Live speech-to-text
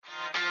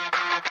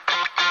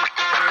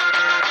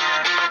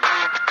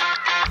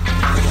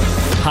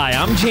Hi,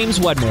 I'm James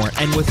Wedmore,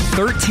 and with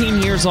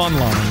 13 years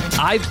online,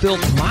 I've built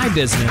my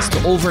business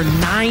to over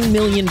 $9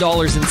 million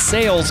in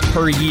sales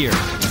per year.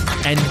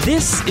 And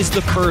this is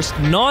the first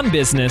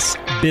non-business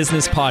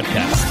business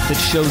podcast that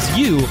shows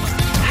you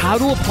how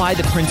to apply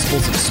the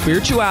principles of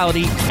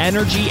spirituality,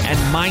 energy, and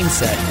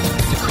mindset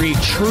to create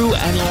true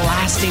and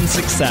lasting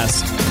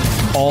success,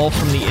 all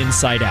from the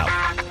inside out.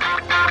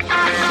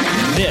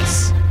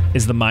 This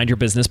is the Mind Your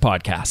Business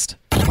Podcast.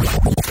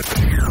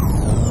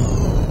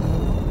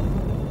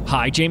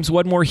 Hi, James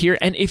Wedmore here,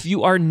 and if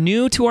you are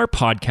new to our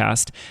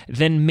podcast,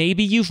 then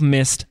maybe you've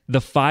missed the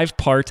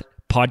 5-part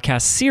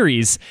podcast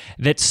series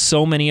that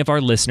so many of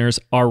our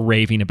listeners are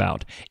raving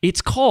about. It's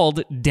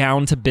called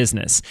Down to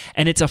Business,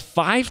 and it's a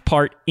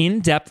 5-part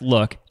in-depth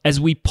look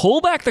as we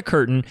pull back the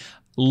curtain,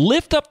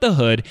 lift up the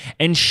hood,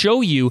 and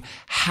show you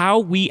how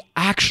we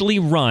actually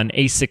run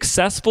a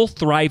successful,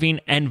 thriving,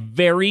 and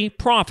very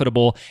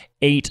profitable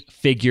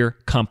 8-figure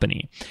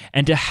company.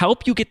 And to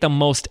help you get the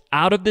most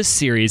out of this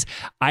series,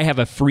 I have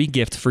a free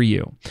gift for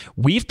you.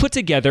 We've put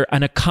together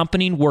an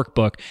accompanying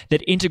workbook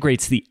that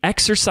integrates the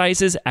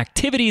exercises,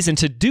 activities, and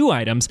to-do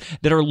items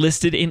that are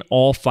listed in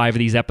all 5 of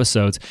these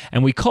episodes.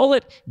 And we call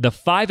it the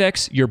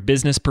 5X Your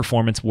Business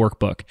Performance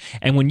Workbook.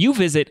 And when you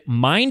visit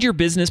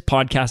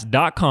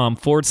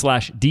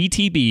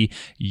mindyourbusinesspodcast.com/DTB,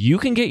 you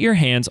can get your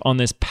hands on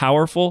this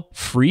powerful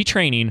free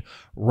training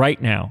right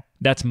now.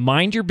 That's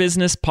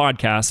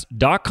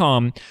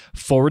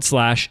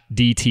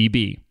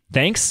mindyourbusinesspodcast.com/DTB.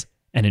 Thanks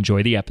and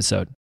enjoy the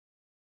episode.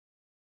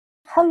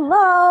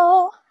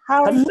 Hello.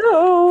 How are you?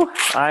 Hello.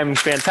 I'm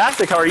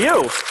fantastic. How are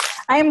you?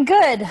 I am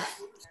good.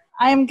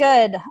 I am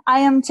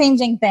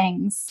changing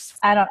things.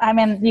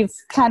 You've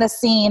kind of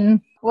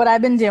seen what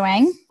I've been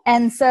doing.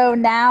 And so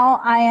now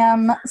I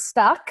am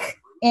stuck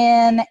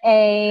in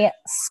a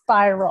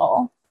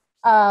spiral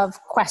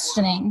of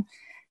questioning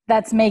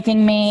that's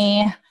making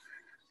me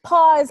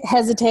pause,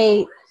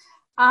 hesitate.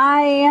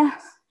 I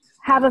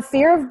have a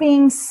fear of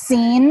being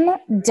seen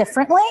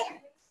differently.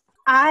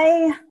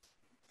 I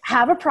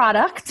have a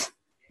product.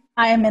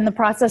 I am in the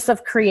process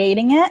of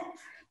creating it.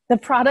 The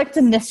product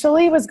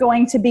initially was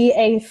going to be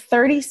a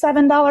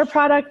 $37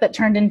 product that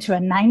turned into a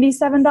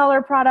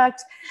 $97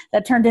 product,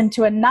 that turned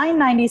into a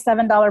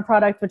 $997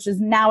 product, which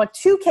is now a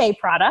 $2K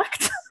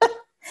product.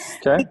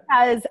 Okay.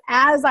 Because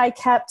as I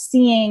kept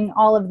seeing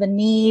all of the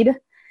need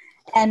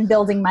and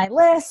building my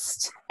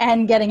list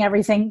and getting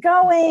everything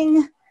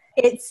going,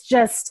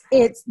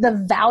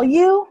 the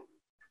value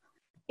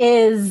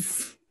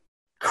is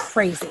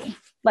crazy.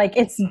 Like,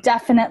 it's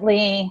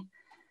definitely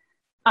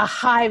a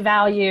high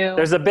value.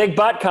 There's a big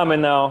but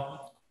coming though.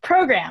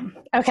 Program.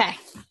 Okay.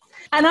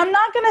 And I'm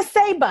not going to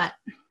say but.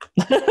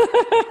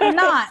 I'm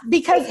not,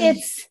 because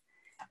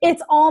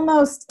it's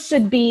almost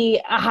should be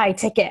a high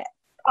ticket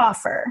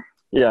offer.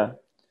 Yeah.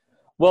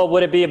 Well,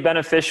 would it be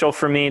beneficial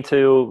for me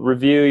to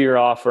review your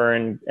offer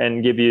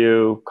and give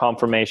you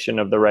confirmation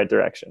of the right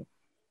direction?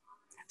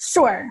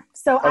 Sure.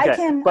 So okay. I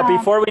can. But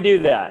before we do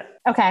that,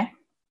 okay,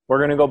 we're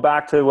going to go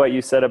back to what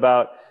you said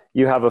about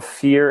you have a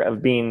fear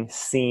of being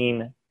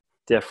seen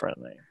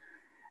differently.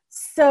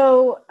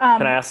 So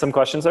can I ask some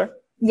questions there?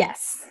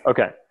 Yes.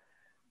 Okay.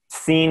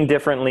 Seen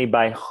differently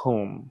by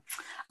whom?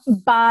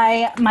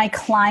 By my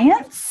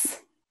clients.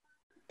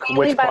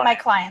 Mainly by my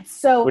clients.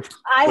 So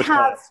I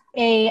have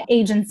an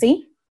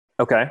agency.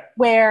 Okay.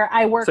 Where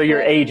I work. So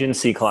your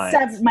agency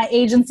clients. My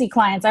agency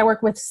clients. I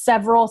work with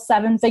several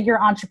 7-figure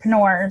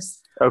entrepreneurs.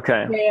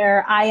 Okay.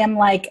 Where I am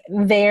like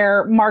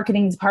their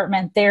marketing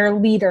department, their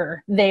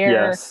leader,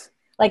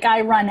 like I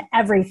run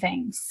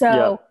everything. So.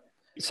 Yep.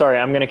 Sorry,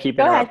 I'm going to keep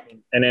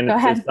interrupting. And then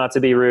it's not to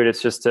be rude.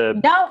 It's just to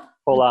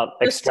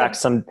extract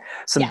some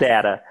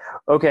data.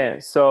 Okay.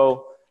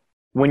 So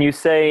when you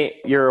say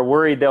you're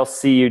worried they'll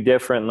see you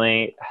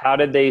differently, how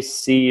did they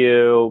see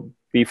you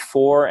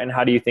before, and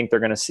how do you think they're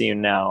going to see you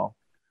now?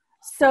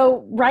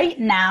 So right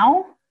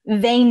now,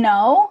 they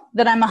know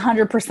that I'm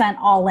 100%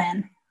 all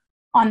in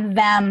on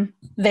them,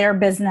 their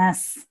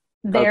business,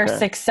 their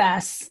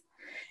success,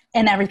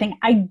 and everything.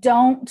 I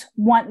don't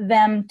want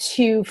them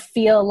to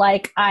feel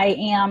like I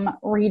am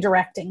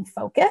redirecting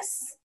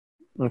focus.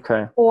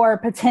 Okay. Or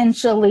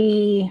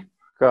potentially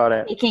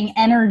taking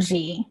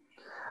energy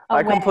away.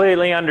 I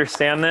completely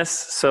understand this.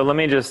 So let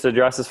me just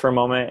address this for a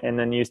moment, and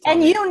then you tell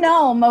me. You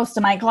know most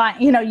of my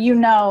clients,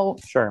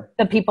 sure,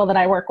 the people that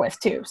I work with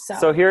too.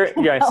 So here's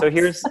I'm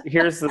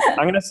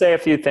going to say a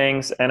few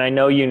things, and I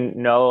know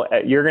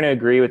you're going to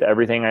agree with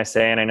everything I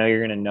say, and I know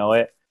you're going to know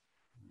it,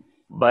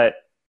 but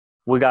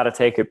we got to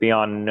take it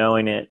beyond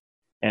knowing it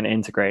and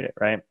integrate it,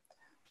 right?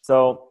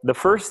 So the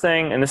first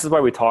thing, and this is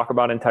why we talk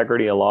about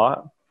integrity a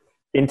lot.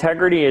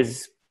 Integrity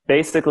is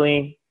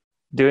basically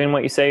doing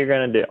what you say you're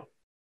going to do,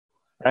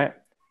 right?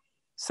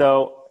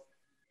 So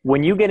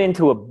when you get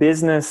into a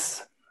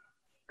business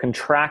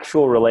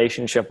contractual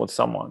relationship with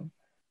someone,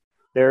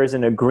 there is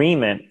an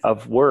agreement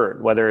of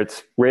word, whether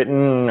it's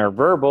written or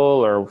verbal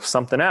or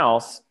something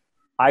else.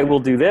 I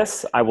will do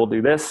this, I will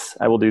do this,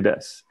 I will do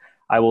this.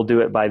 I will do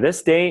it by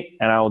this date,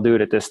 and I will do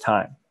it at this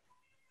time,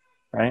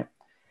 right?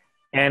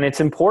 And it's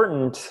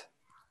important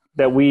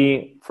that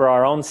we, for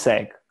our own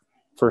sake,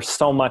 for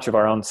so much of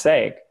our own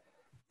sake,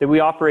 that we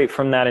operate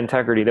from that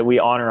integrity, that we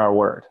honor our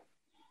word.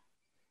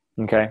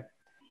 Okay?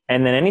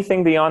 And then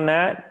anything beyond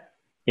that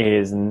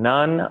is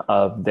none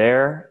of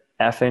their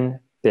effing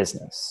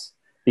business,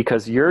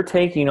 because you're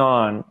taking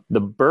on the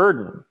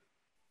burden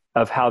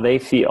of how they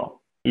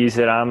feel. You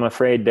said, I'm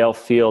afraid they'll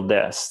feel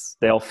this,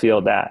 they'll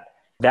feel that.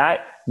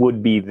 That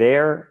would be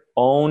their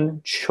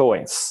own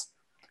choice.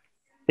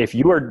 If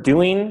you are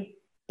doing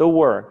the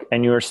work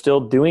and you are still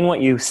doing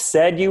what you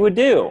said you would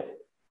do,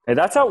 and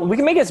that's how we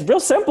can make it real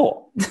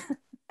simple.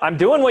 I'm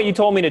doing what you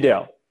told me to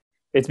do.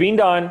 It's being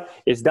done.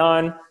 It's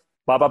done.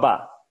 Blah, blah,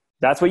 blah.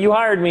 That's what you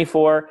hired me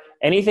for.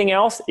 Anything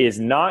else is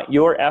not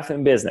your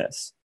effing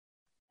business.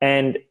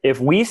 And if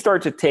we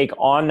start to take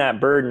on that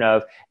burden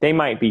of they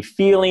might be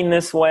feeling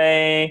this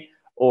way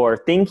or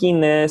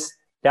thinking this,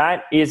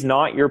 that is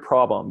not your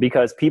problem,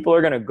 because people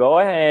are going to go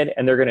ahead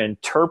and they're going to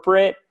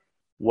interpret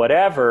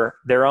whatever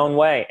their own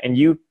way, and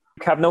you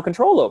have no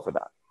control over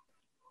that.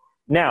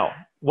 Now,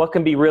 what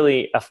can be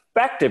really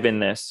effective in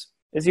this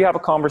is you have a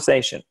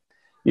conversation.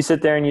 You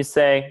sit there and you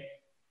say,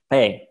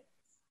 hey,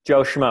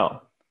 Joe Schmo,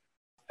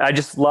 I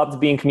just love to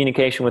be in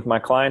communication with my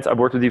clients. I've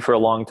worked with you for a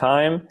long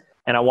time,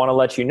 and I want to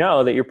let you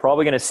know that you're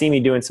probably going to see me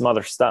doing some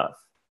other stuff.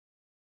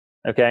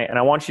 Okay? And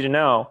I want you to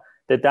know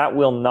that that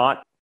will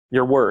not,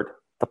 your word,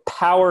 the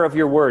power of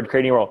your word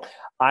creating a world.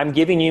 I'm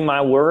giving you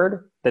my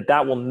word that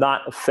that will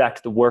not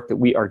affect the work that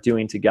we are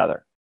doing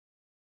together.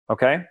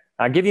 Okay?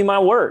 I give you my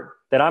word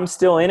that I'm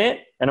still in it,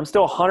 and I'm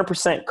still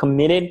 100%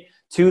 committed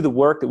to the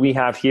work that we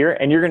have here,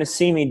 and you're going to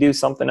see me do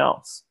something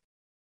else.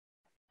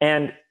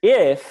 And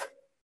if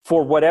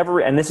for whatever,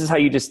 and this is how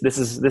you just, this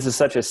is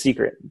such a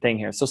secret thing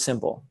here. It's so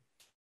simple.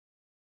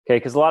 Okay?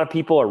 Because a lot of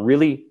people are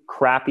really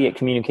crappy at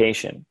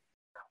communication.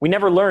 We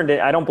never learned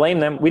it. I don't blame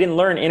them. We didn't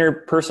learn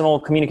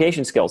interpersonal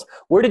communication skills.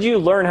 Where did you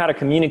learn how to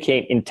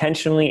communicate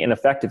intentionally and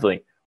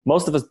effectively?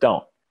 Most of us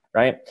don't,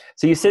 right?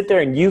 So you sit there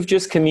and you've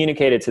just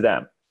communicated to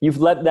them. You've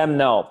let them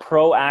know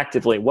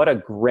proactively what a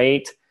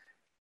great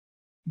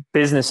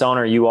business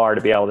owner you are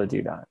to be able to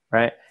do that,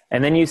 right?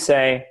 And then you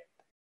say,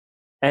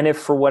 and if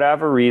for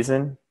whatever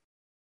reason,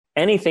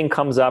 anything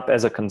comes up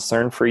as a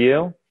concern for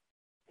you,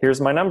 here's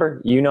my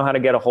number. You know how to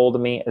get a hold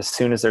of me as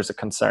soon as there's a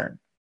concern.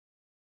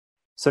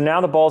 So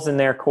now the ball's in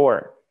their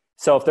court.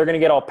 So if they're going to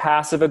get all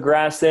passive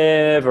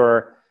aggressive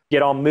or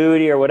get all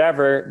moody or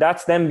whatever,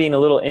 that's them being a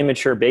little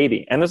immature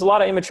baby. And there's a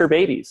lot of immature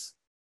babies.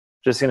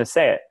 Just going to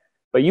say it.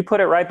 But you put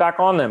it right back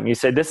on them. You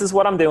say, this is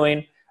what I'm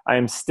doing. I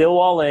am still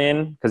all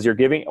in, because you're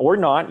giving, or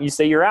not. You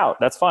say you're out.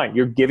 That's fine.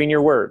 You're giving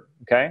your word.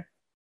 Okay?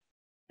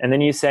 And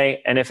then you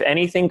say, and if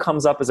anything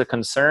comes up as a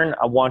concern,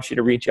 I want you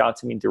to reach out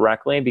to me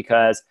directly,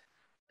 because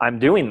I'm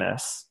doing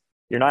this.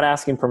 You're not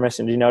asking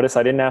permission. Do you notice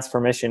I didn't ask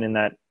permission in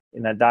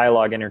that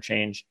dialogue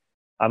interchange?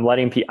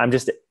 I'm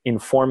just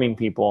informing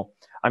people.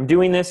 I'm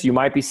doing this. You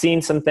might be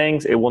seeing some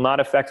things. It will not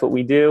affect what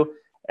we do.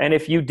 And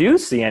if you do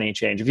see any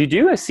change, if you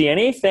do see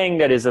anything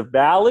that is a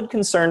valid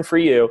concern for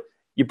you,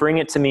 you bring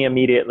it to me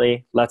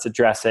immediately. Let's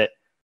address it,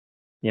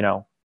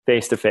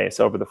 face to face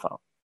over the phone.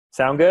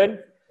 Sound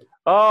good?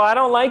 Oh, I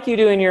don't like you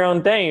doing your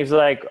own thing. He's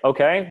like,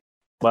 okay,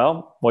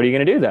 well, what are you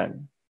going to do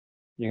then?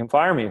 You can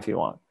fire me if you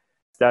want.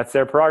 That's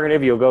their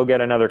prerogative. You'll go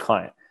get another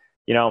client.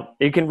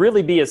 It can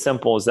really be as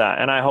simple as that.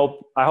 And I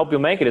hope you'll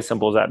make it as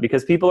simple as that,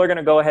 because people are going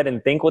to go ahead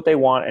and think what they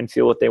want and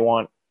feel what they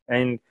want.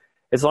 And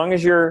as long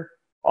as you're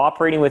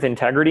operating with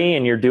integrity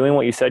and you're doing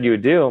what you said you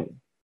would do,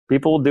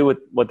 people will do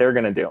what they're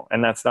going to do.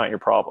 And that's not your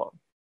problem.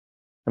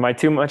 Am I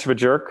too much of a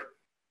jerk?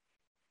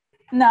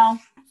 No.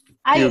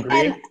 Do you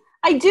agree?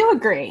 I do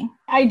agree.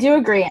 I do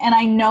agree. And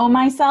I know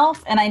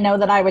myself, and I know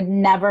that I would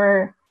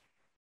never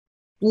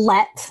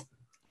let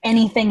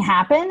anything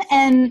happen.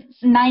 And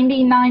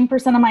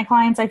 99% of my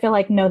clients, I feel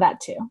like, know that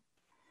too.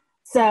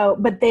 So,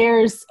 but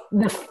there's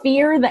the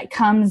fear that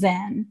comes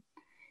in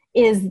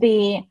is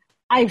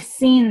I've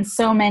seen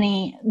so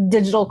many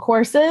digital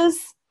courses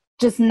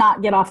just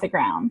not get off the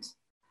ground.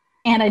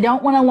 And I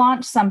don't want to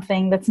launch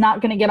something that's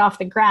not going to get off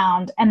the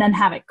ground and then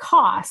have it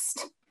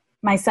cost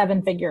my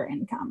 7-figure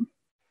income.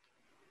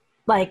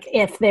 Like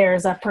if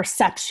there's a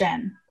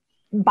perception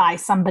by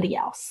somebody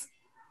else.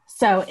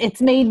 So it's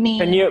made me...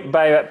 Can you,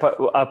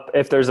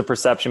 if there's a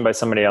perception by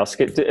somebody else,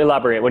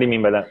 elaborate. What do you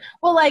mean by that?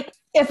 Well, like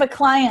if a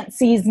client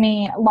sees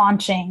me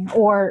launching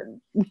or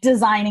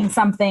designing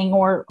something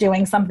or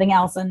doing something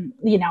else and,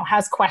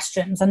 has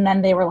questions, and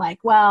then they were like,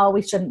 well,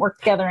 we shouldn't work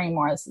together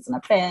anymore. This isn't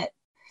a fit.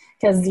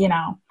 Because,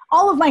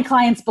 all of my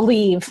clients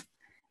believe,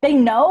 they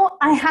know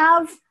I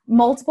have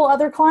multiple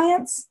other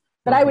clients,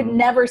 but I would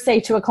never say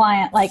to a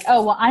client like,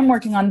 oh, well, I'm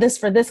working on this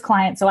for this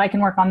client, so I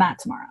can work on that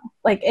tomorrow.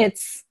 Like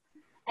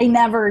I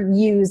never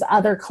use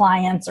other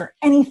clients or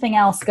anything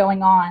else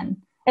going on.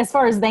 As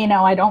far as they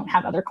know, I don't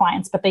have other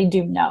clients, but they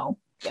do know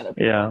the other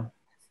people. Yeah.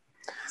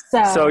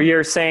 So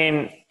you're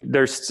saying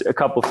there's a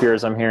couple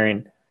fears I'm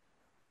hearing.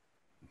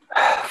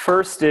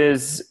 First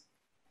is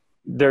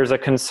there's a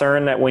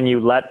concern that when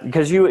you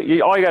because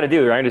you all you got to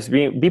do, right, is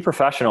be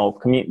professional,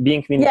 be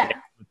in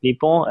communication with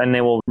people, and they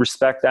will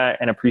respect that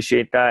and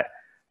appreciate that.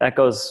 that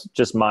goes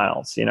just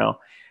miles, you know?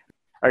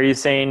 Are you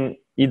saying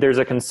there's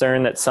a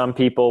concern that some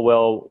people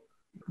will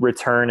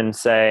return and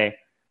say,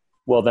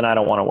 well, then I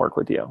don't want to work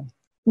with you?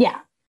 Yeah.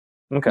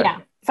 Okay.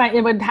 Yeah.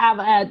 It would have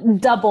a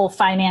double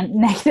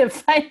negative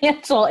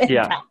financial impact.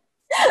 Yeah.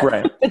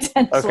 Right.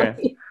 Potentially.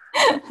 Okay.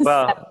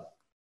 Well,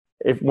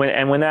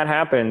 when that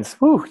happens,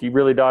 you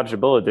really dodged a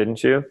bullet,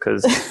 didn't you?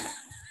 Because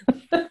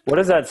what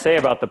does that say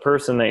about the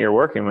person that you're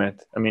working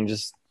with? I mean,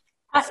 just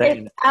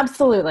saying.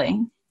 Absolutely.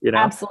 You know,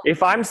 absolutely.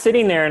 If I'm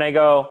sitting there and I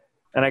go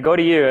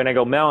to you and I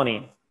go,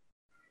 Melanie,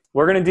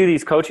 we're going to do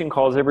these coaching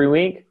calls every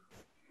week.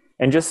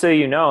 And just so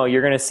you know,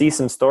 you're going to see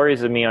some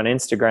stories of me on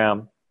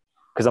Instagram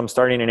because I'm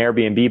starting an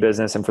Airbnb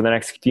business. And for the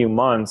next few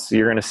months,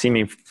 you're going to see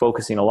me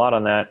focusing a lot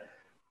on that.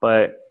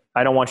 But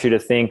I don't want you to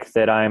think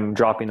that I'm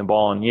dropping the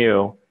ball on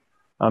you.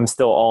 I'm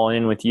still all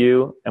in with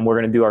you, and we're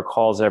going to do our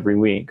calls every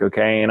week.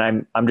 Okay. And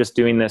I'm just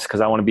doing this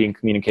because I want to be in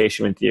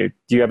communication with you.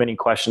 Do you have any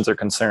questions or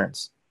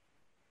concerns?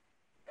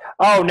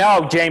 Oh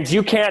no, James,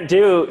 you can't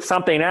do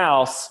something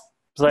else.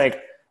 It's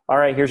like, all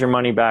right, here's your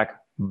money back.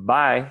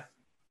 Bye.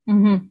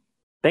 Mm-hmm.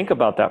 Think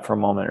about that for a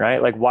moment,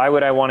 right? Like, why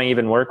would I want to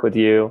even work with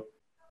you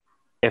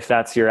if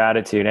that's your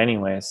attitude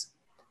anyways?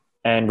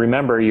 And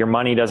remember, your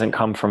money doesn't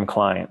come from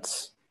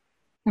clients,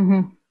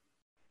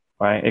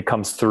 right? It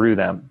comes through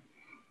them.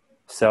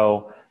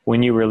 So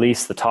when you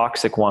release the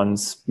toxic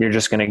ones, you're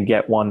just going to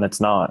get one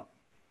that's not.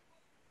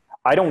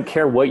 I don't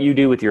care what you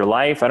do with your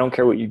life. I don't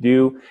care what you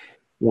do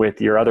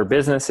with your other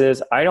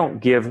businesses. I don't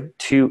give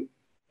two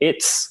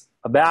its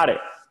about it.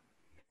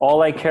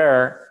 All I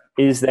care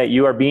is that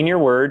you are being your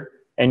word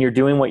and you're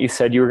doing what you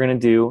said you were going to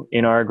do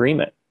in our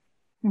agreement.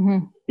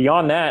 Mm-hmm.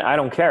 Beyond that, I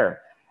don't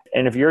care.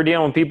 And if you're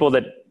dealing with people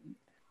that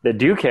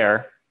do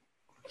care,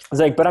 it's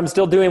like, but I'm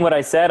still doing what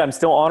I said. I'm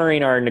still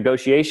honoring our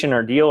negotiation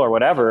or deal or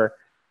whatever.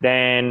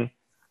 Then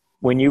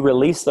when you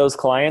release those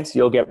clients,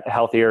 you'll get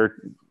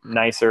healthier,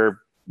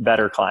 nicer,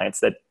 better clients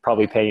that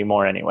probably pay you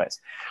more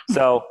anyways.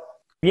 So,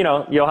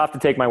 you'll have to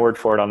take my word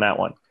for it on that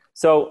one.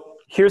 So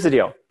here's the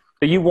deal.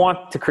 So you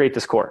want to create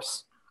this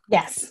course?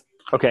 Yes.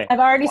 Okay. I've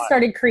already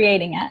started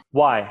creating it.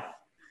 Why?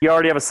 You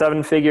already have a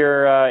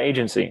 7-figure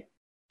agency.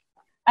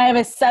 I have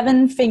a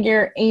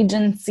 7-figure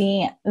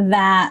agency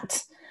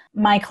that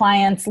my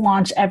clients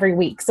launch every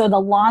week. So the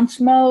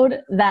launch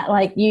mode that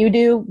like you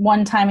do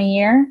one time a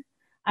year.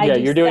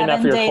 You're doing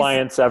that for your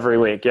clients every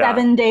week. Yeah.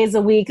 7 days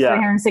a week,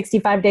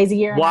 365 days a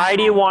year. Why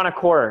do you want a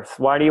course?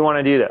 Why do you want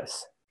to do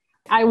this?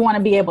 I want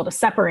to be able to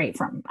separate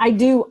from. I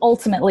do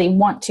ultimately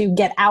want to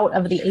get out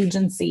of the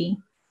agency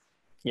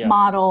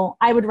model.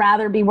 I would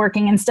rather be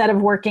working, instead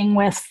of working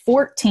with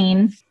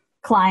 14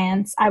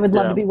 clients, I would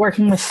love to be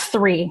working with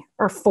 3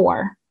 or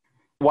 4.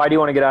 Why do you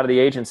want to get out of the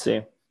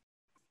agency?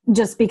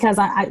 Just because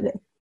I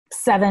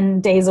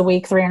 7 days a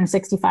week,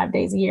 365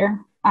 days a year,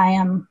 I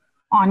am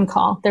on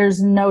call.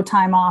 There's no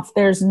time off.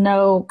 There's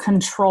no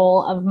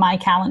control of my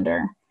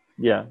calendar.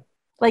 Yeah.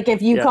 Like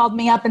if you called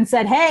me up and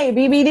said, hey,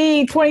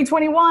 BBD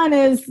 2021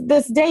 is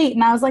this date.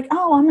 And I was like,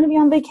 oh, I'm going to be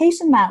on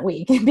vacation that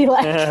week. It'd be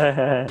like,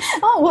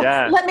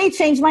 let me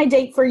change my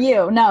date for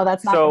you. No,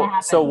 that's not going to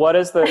happen. So what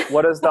does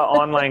the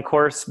online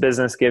course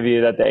business give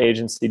you that the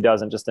agency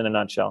doesn't, just in a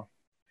nutshell?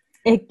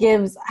 It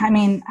gives,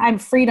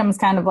 freedom's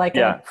kind of like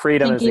a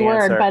freedom is the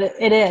word, answer. but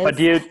it is. But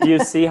do you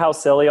see how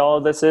silly all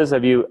of this is? Are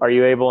you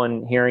able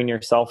in hearing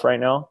yourself right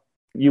now?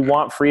 You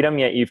want freedom,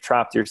 yet you've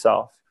trapped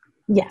yourself.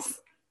 Yes.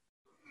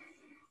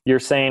 You're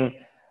saying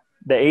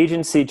the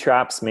agency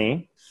traps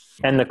me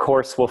and the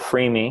course will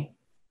free me,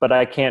 but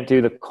I can't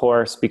do the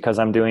course because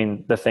I'm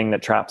doing the thing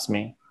that traps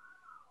me.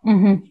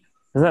 Mm-hmm.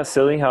 Isn't that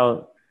silly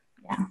how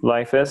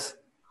life is?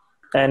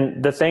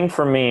 And the thing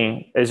for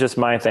me is just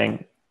my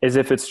thing, is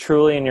if it's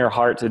truly in your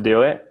heart to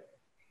do it,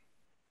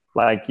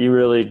 like you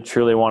really,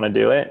 truly want to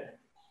do it,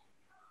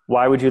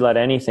 why would you let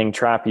anything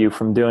trap you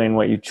from doing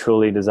what you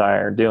truly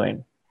desire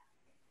doing?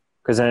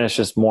 Because then it's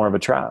just more of a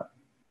trap.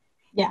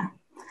 Yeah.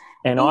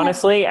 And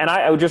honestly, and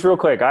I just real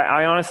quick,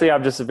 I honestly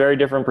have just a very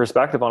different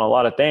perspective on a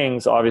lot of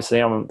things. Obviously,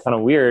 I'm kind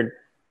of weird.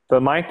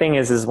 But my thing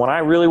is when I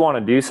really want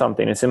to do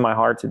something, it's in my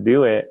heart to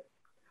do it.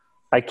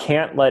 I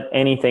can't let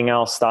anything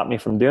else stop me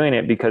from doing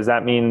it, because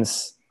that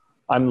means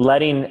I'm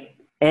letting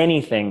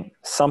anything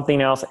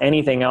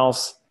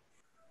else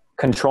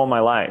control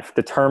my life,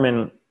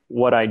 determine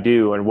what I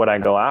do and what I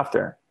go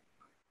after.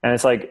 And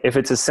it's like, if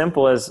it's as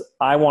simple as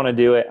I want to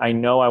do it, I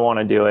know I want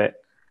to do it,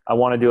 I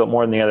want to do it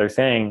more than the other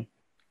thing.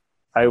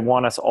 I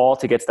want us all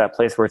to get to that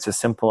place where it's as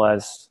simple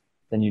as,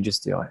 then you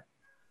just do it.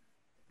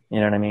 You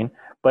know what I mean?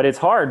 But it's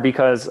hard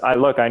because I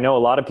know a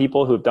lot of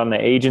people who've done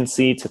the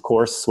agency to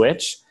course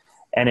switch.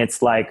 And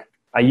it's like,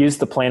 I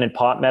used the planted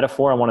pot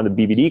metaphor on one of the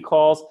BBD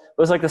calls. It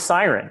was like the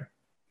siren.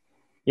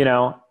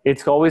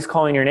 It's always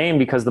calling your name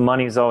because the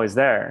money is always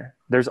there.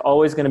 There's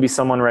always going to be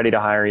someone ready to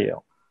hire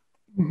you.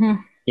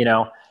 Mm-hmm.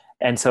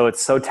 And so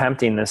it's so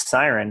tempting, this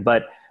siren.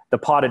 But the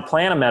potted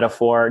plant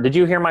metaphor, did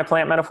you hear my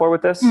plant metaphor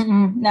with this?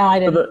 No, I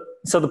didn't.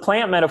 So the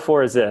plant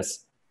metaphor is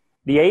this.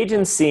 The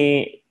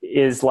agency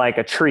is like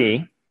a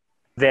tree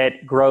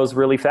that grows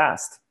really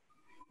fast.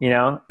 You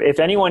know,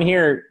 if anyone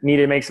here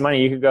needed to make some money,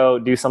 you could go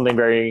do something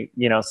very,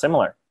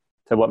 similar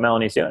to what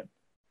Melanie's doing.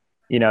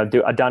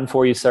 Do a done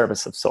for you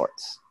service of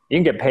sorts. You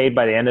can get paid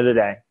by the end of the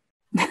day.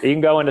 You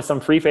can go into some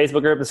free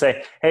Facebook group and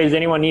say, hey, does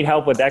anyone need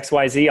help with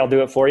XYZ? I'll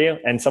do it for you.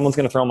 And someone's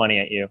going to throw money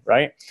at you,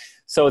 right?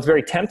 So it's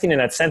very tempting in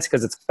that sense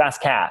because it's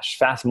fast cash,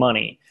 fast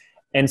money.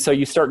 And so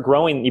you start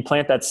growing, you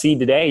plant that seed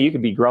today, you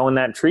could be growing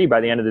that tree by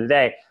the end of the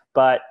day.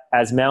 But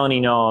as Melanie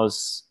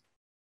knows,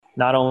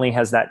 not only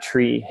has that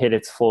tree hit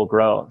its full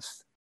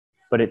growth,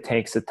 but it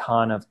takes a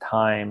ton of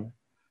time,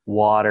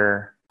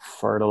 water,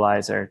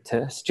 fertilizer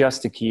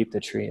just to keep the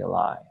tree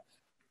alive.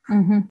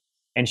 Mm-hmm.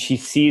 And she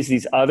sees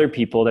these other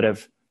people that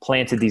have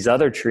planted these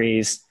other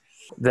trees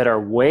that are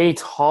way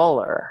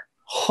taller.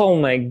 Oh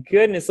my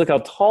goodness, look how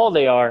tall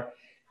they are.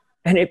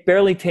 And it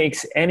barely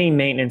takes any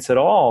maintenance at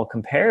all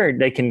compared.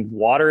 They can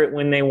water it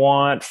when they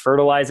want,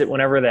 fertilize it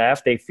whenever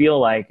they feel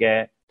like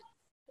it.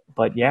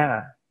 But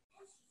yeah,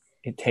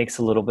 it takes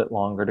a little bit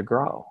longer to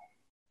grow,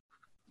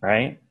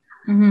 right?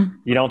 Mm-hmm.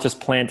 You don't just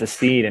plant a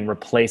seed and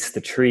replace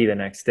the tree the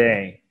next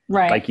day,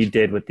 right, like you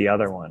did with the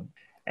other one.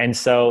 And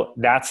so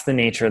that's the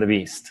nature of the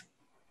beast.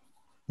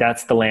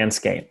 That's the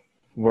landscape.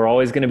 We're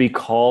always going to be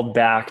called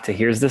back to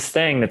here's this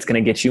thing that's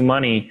going to get you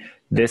money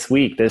this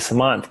week, this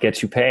month,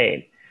 get you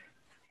paid.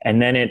 And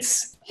then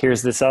it's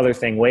here's this other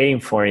thing waiting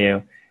for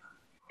you.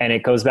 And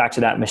it goes back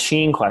to that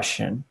machine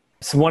question.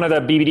 So one of the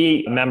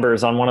BBD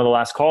members on one of the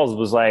last calls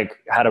was like,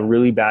 had a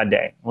really bad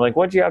day. We're like,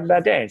 what'd you have a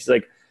bad day? She's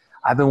like,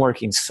 I've been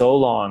working so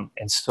long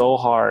and so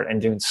hard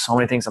and doing so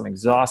many things. I'm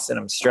exhausted,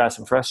 I'm stressed,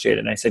 I'm frustrated.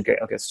 And I said, okay,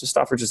 let's just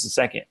stop for just a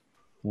second.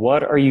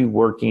 What are you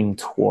working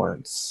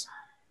towards?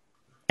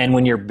 And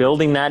when you're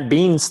building that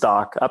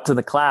beanstalk up to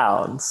the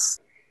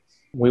clouds,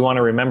 we want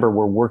to remember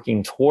we're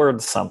working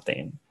towards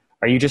something.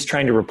 Are you just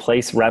trying to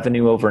replace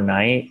revenue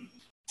overnight?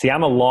 See,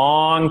 I'm a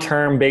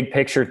long-term, big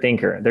picture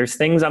thinker. There's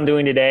things I'm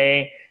doing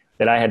today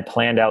that I had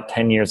planned out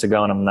 10 years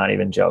ago, and I'm not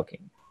even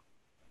joking.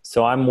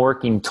 So I'm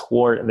working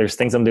toward, there's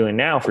things I'm doing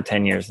now for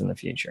 10 years in the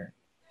future,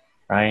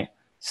 right?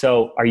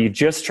 So are you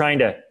just trying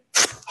to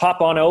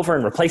hop on over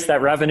and replace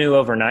that revenue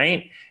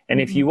overnight? And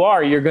if you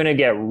are, you're going to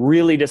get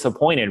really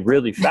disappointed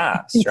really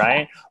fast, yeah.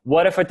 Right?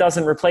 What if it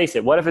doesn't replace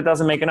it? What if it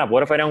doesn't make enough?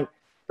 What if I don't,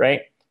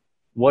 right?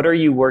 What are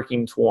you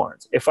working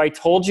towards? If I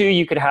told you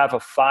you could have a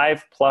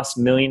 $5+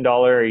 million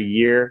a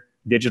year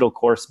digital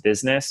course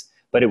business,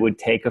 but it would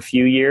take a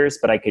few years,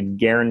 but I could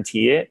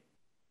guarantee it,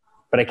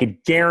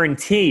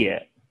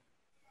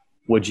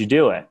 would you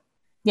do it?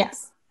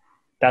 Yes.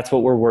 That's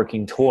what we're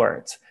working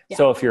towards. Yeah.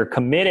 So if you're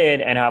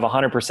committed and have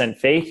 100%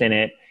 faith in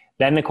it,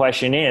 then the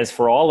question is,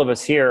 for all of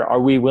us here, are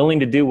we willing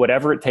to do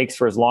whatever it takes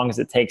for as long as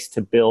it takes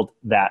to build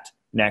that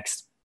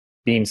next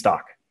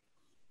beanstalk?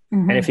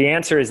 Mm-hmm. And if the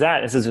answer is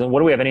that, it says, what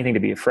do we have anything to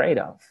be afraid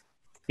of?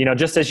 You know,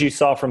 just as you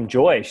saw from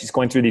Joy, she's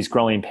going through these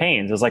growing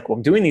pains. It's like, well,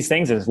 I'm doing these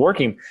things and it's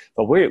working,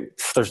 but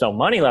there's no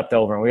money left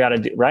over and we got to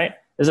do, right?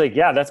 It's like,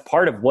 yeah, that's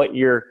part of what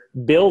you're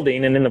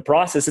building. And in the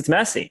process, it's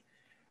messy.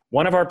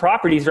 One of our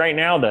properties right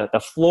now, the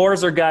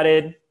floors are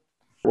gutted.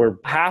 We're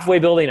halfway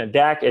building a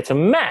deck. It's a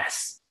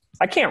mess.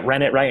 I can't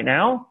rent it right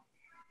now,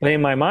 but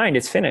in my mind,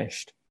 it's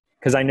finished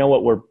because I know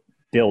what we're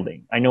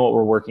building. I know what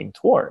we're working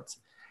towards.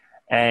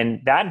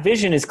 And that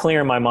vision is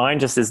clear in my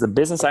mind, just as the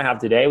business I have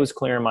today was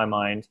clear in my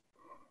mind.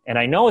 And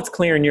I know it's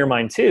clear in your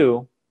mind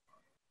too.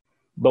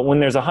 But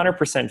when there's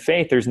 100%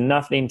 faith, there's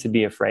nothing to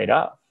be afraid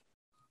of.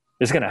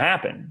 It's going to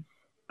happen.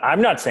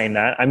 I'm not saying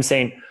that. I'm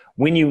saying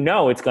when you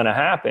know it's going to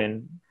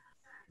happen,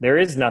 there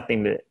is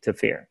nothing to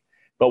fear.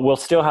 But we'll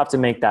still have to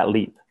make that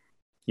leap.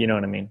 You know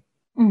what I mean?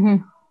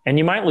 Mm-hmm. And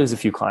you might lose a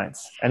few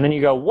clients. And then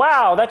you go,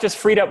 wow, that just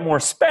freed up more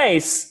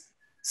space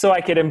so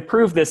I could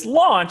improve this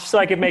launch so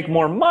I could make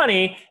more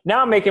money.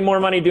 Now I'm making more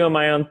money doing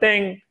my own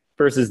thing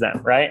versus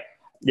them, right?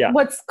 Yeah.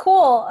 What's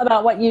cool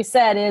about what you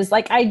said is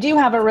like, I do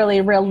have a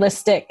really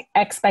realistic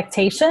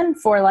expectation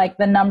for like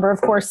the number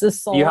of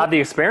courses sold. You have the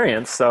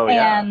experience. So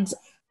and yeah.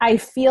 I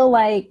feel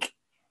like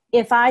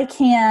if I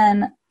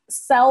can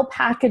sell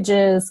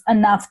packages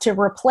enough to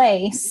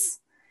replace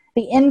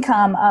the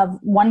income of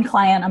one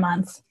client a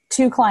month,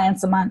 2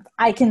 clients a month,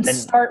 I can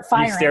start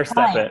firing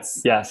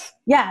clients. Yes.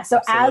 Yeah. So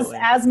absolutely.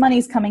 as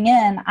money's coming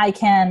in, I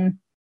can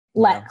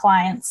let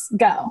clients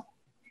go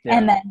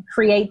and then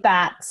create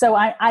that. So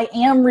I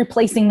am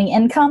replacing the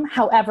income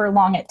however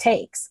long it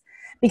takes.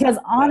 Because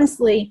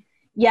honestly,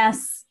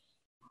 yes,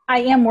 I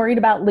am worried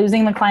about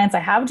losing the clients I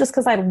have just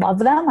because I love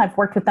them. I've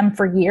worked with them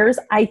for years.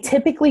 I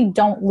typically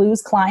don't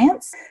lose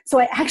clients. So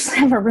I actually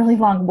have a really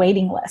long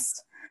waiting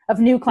list of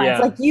new clients.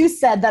 Yeah. Like you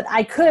said, that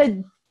I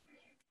could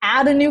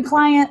add a new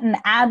client and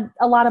add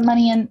a lot of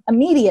money in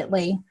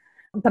immediately,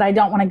 but I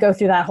don't want to go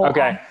through that whole.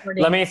 Okay.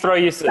 Let me throw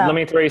you some,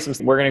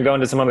 we're going to go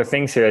into some other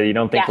things here that you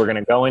don't think we're going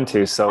to go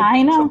into. So,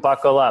 I know. So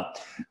buckle up.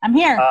 I'm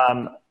here.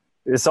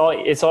 It's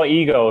all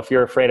ego if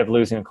you're afraid of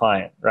losing a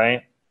client,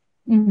 right?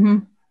 Mm-hmm.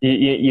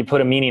 You put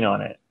a meaning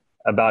on it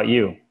about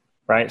you,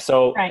 right?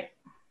 So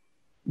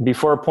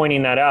before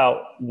pointing that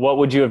out, what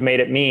would you have made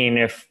it mean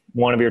if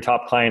one of your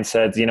top clients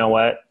said, you know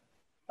what,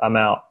 I'm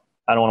out.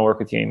 I don't want to work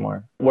with you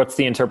anymore. What's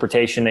the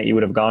interpretation that you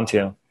would have gone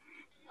to?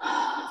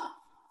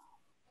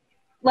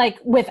 Like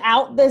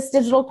without this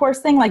digital course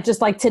thing, like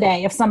just like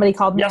today, if somebody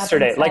called me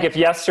yesterday, like if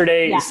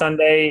yesterday, yeah.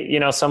 Sunday, you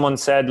know, someone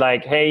said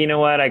like, hey, you know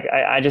what?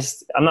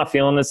 I'm not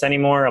feeling this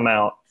anymore. I'm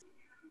out.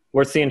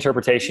 What's the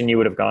interpretation you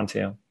would have gone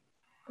to?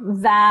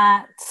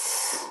 That,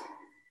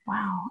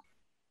 wow.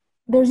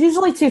 There's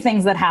usually two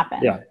things that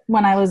happen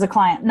when I lose a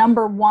client.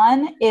 Number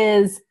one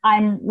is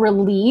I'm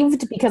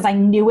relieved because I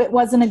knew it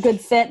wasn't a good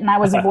fit and I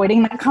was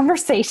avoiding that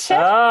conversation.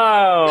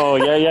 Oh,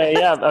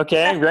 yeah.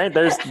 Okay, great.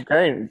 There's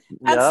great.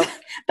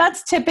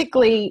 That's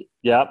typically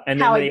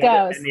and how it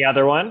goes. And the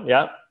other one,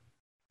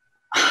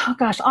 Oh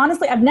gosh,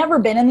 honestly, I've never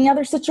been in the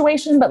other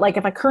situation, but like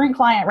if a current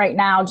client right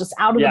now, just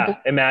out of the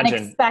blue,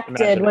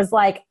 unexpected was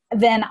like,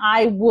 then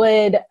I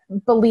would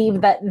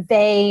believe that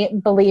they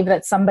believe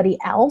that somebody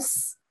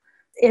else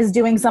is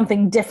doing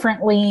something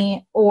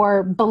differently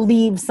or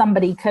believe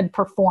somebody could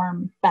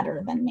perform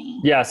better than me.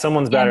 Yeah,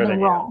 someone's better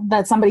than you.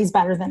 That somebody's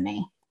better than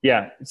me.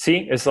 Yeah,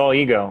 see, it's all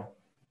ego.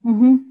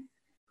 Mm-hmm.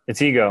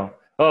 It's ego.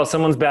 Oh,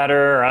 someone's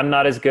better, or I'm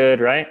not as good,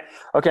 right?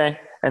 Okay,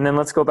 and then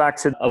let's go back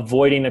to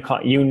avoiding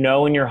you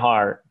know in your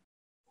heart,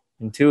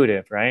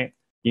 intuitive, right?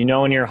 You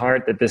know in your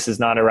heart that this is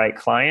not a right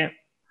client,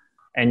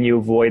 and you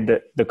avoid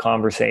the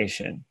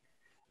conversation.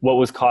 What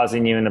was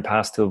causing you in the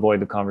past to avoid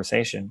the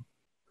conversation?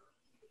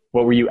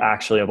 What were you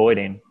actually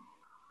avoiding?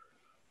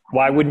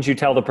 Why wouldn't you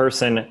tell the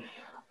person,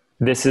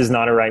 this is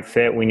not a right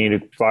fit, we need to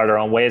part our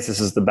own ways,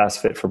 this is the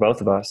best fit for both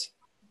of us?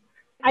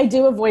 I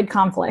do avoid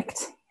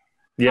conflict.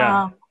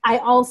 Yeah. I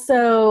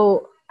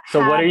also... So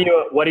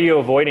what are you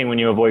avoiding when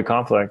you avoid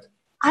conflict?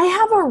 I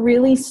have a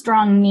really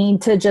strong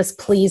need to just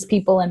please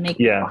people and make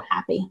people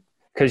happy.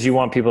 Because you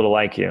want people to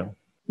like you.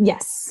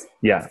 Yes.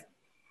 Yeah.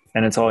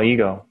 And it's all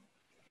ego.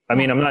 I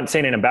mean, I'm not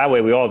saying in a bad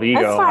way. We all have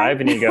ego. I have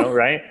an ego,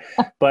 right?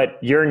 But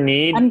your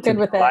need to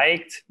be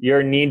liked,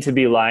 your need to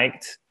be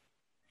liked,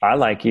 I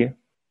like you.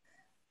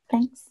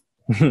 Thanks.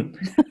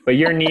 But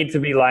your need to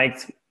be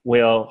liked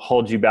will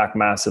hold you back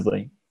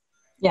massively.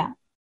 Yeah.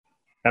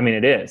 I mean,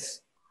 it is.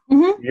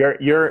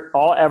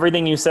 Mm-hmm.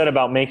 Everything you said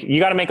about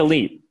you got to make a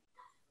leap.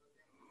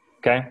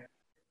 Okay.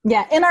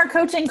 Yeah. In our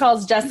coaching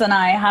calls, Jess and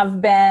I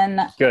have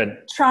been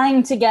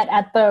trying to get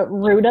at the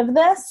root of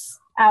this.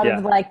 Out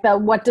of like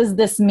what does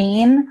this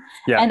mean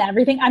and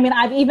everything. I mean,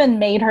 I've even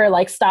made her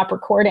like stop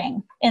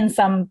recording in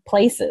some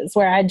places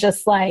where I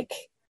just like,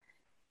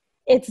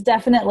 it's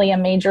definitely a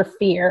major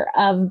fear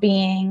of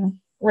being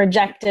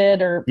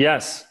rejected or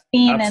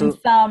seen in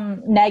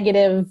some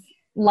negative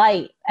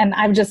light. And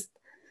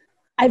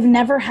I've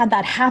never had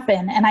that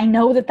happen. And I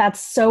know that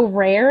that's so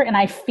rare. And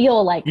I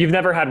feel like you've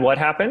never had what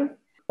happen?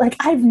 Like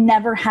I've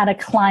never had a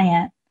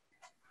client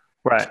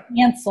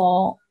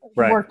cancel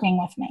working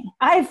with me.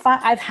 I've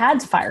had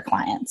to fire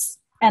clients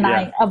and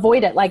I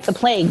avoid it like the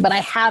plague, but I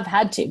have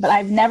had to. But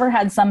I've never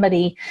had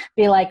somebody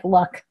be like,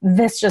 look,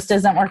 this just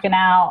isn't working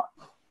out.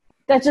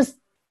 That just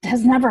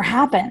has never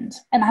happened.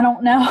 And I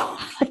don't know.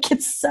 Like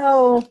it's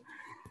so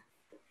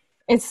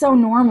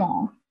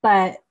normal.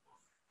 But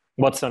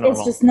what's so normal?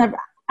 It's just never.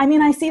 I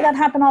mean, I see that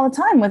happen all the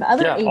time with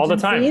other agencies. All the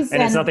time.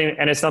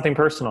 And it's nothing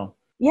personal.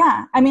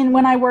 Yeah. I mean,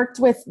 when I worked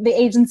with the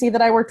agency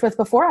that I worked with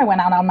before I went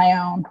out on my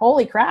own,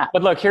 holy crap.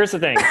 But look, here's the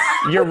thing.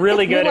 You're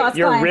really good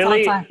you're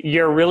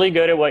really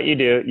good at what you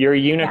do. You're a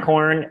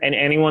unicorn and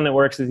anyone that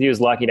works with you is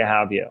lucky to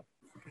have you.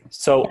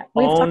 So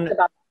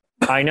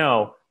I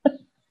know.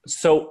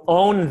 So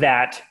own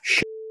that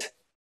shit.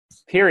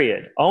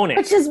 Period. Own it.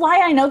 Which is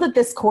why I know that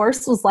this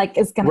course was like,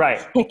 is going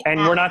to kick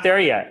And ass. we're not there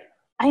yet.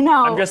 I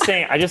know. I'm just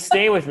saying,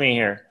 stay with me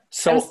here.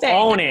 So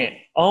own it.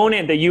 Own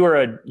it that you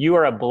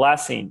are a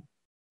blessing.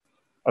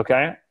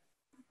 Okay?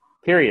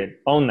 Period.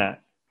 Own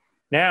that.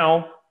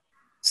 Now,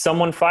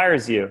 someone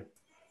fires you.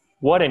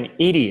 What an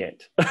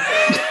idiot.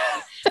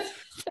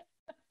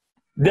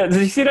 Do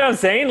you see what I'm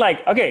saying? Like,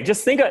 okay,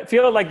 just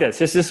feel it like this.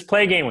 Just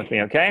play a game with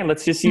me, okay?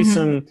 Let's just use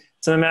some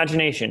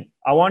imagination.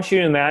 I want you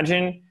to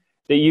imagine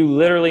that you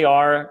literally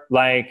are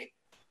like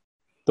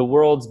the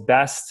world's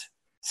best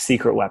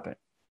secret weapon.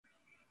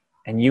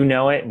 And you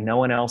know it, and no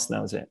one else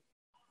knows it.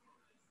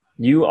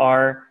 You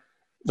are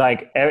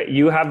like,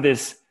 you have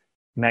this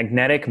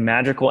magnetic,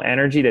 magical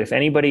energy that if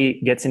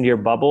anybody gets into your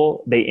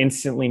bubble, they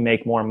instantly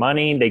make more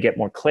money, they get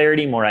more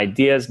clarity, more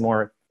ideas,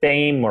 more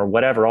fame, or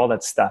whatever, all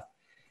that stuff.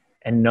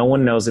 And no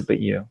one knows it but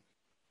you.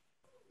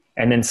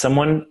 And then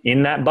someone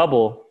in that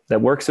bubble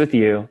that works with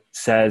you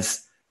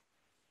says,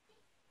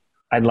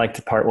 I'd like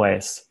to part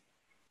ways.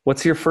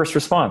 What's your first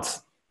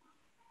response?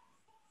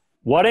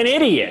 What an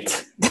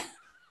idiot.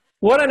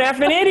 What an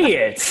effing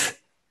idiot.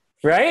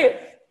 Right?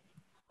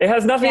 It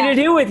has nothing to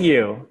do with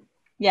you.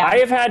 Yeah. I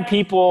have had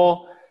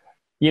people,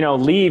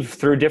 leave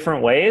through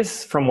different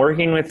ways from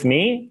working with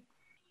me.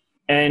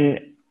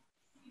 And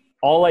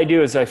all I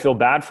do is I feel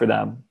bad for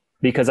them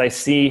because I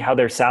see how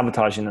they're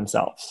sabotaging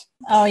themselves.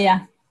 Oh,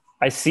 yeah.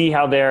 I see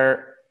how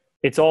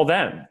it's all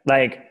them.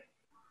 Like,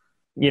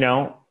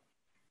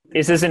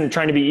 this isn't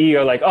trying to be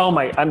ego. Like,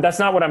 that's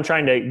not what I'm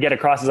trying to get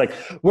across. Is like,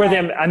 we're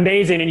them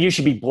amazing and you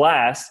should be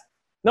blessed.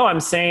 No,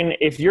 I'm saying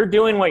if you're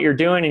doing what you're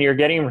doing and you're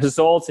getting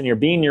results and you're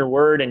being your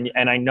word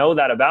and I know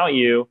that about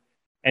you,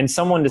 and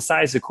someone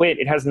decides to quit,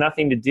 it has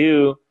nothing to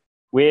do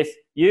with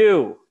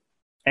you.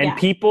 And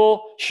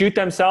people shoot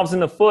themselves in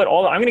the foot.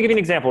 I'm going to give you an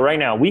example right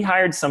now. We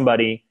hired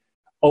somebody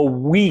a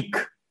week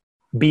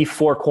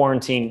before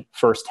quarantine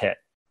first hit.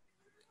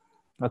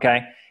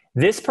 Okay.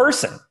 This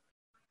person,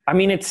 I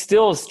mean, it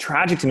still is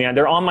tragic to me.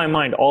 They're on my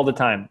mind all the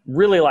time.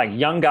 Really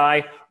young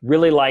guy,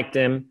 really liked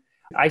him.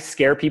 I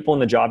scare people in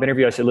the job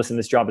interview. I say, listen,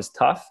 this job is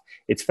tough.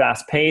 It's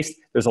fast paced.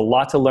 There's a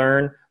lot to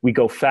learn. We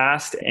go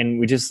fast and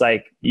we just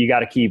you got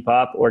to keep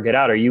up or get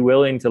out. Are you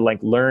willing to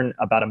learn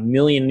about 1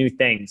 million new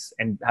things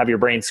and have your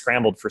brain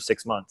scrambled for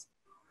 6 months?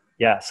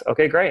 Yes.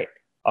 Okay, great.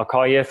 I'll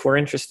call you if we're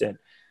interested.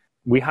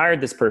 We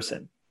hired this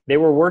person. They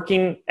were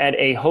working at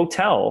a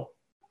hotel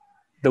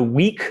the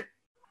week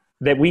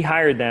that we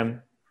hired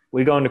them.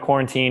 We go into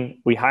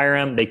quarantine. We hire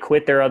them. They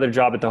quit their other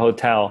job at the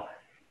hotel.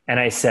 And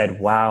I said,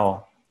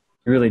 wow,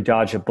 you really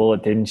dodged a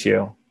bullet, didn't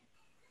you?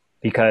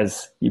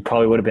 Because you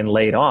probably would have been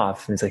laid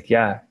off. And it's like,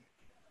 yeah,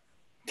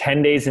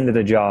 10 days into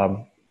the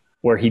job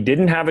where he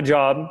didn't have a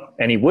job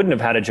and he wouldn't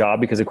have had a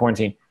job because of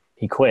quarantine,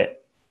 he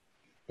quit.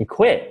 He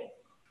quit.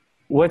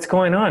 What's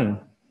going on?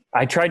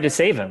 I tried to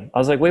save him. I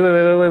was like, wait,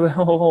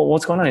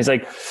 what's going on? He's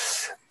like,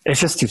 it's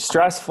just too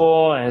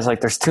stressful. And it's like,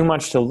 there's too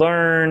much to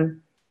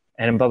learn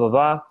and blah, blah,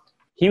 blah.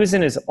 He was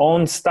in his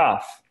own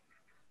stuff.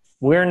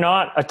 We're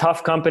not a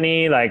tough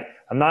company. I'm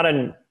not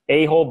an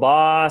a-hole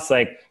boss.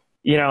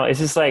 It's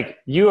just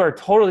you are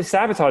totally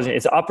sabotaging.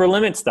 It's upper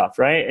limit stuff,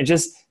 right? And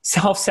just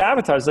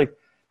self-sabotage. And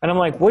I'm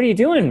like, what are you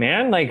doing,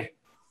 man? And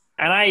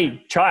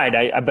I tried,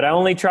 but I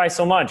only try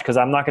so much because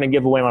I'm not going to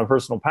give away my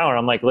personal power.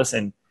 I'm like,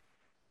 listen,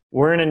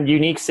 we're in a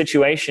unique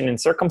situation and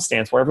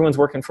circumstance where everyone's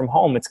working from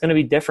home. It's going to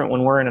be different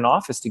when we're in an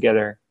office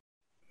together.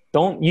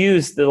 Don't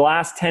use the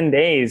last 10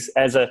 days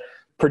as a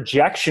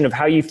projection of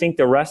how you think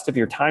the rest of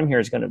your time here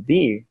is going to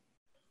be.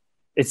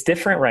 It's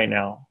different right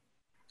now.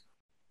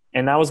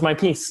 And that was my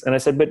piece. And I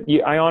said, but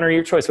I honor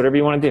your choice, whatever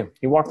you want to do.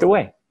 He walked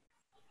away.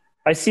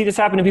 I see this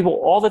happen to people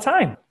all the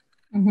time.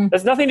 Mm-hmm.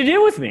 That's nothing to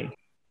do with me.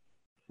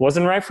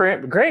 Wasn't right for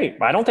it.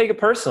 Great. I don't take it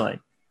personally.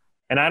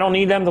 And I don't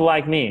need them to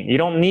like me. You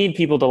don't need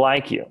people to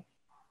like you,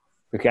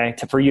 okay,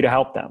 for you to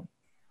help them.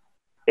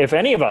 If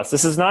any of us,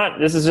 this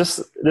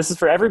is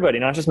for everybody,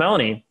 not just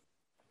Melanie.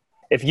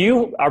 If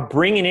you are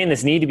bringing in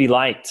this need to be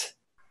liked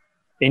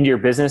into your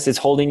business, it's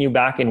holding you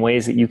back in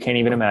ways that you can't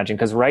even imagine.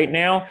 Because right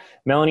now,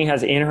 Melanie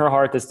has in her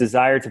heart this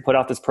desire to put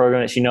out this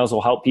program that she knows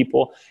will help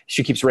people.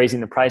 She keeps raising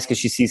the price because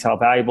she sees how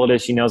valuable it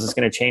is. She knows it's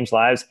going to change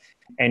lives.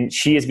 And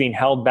she is being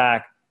held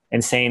back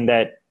and saying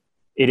that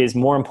it is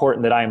more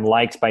important that I am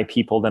liked by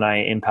people than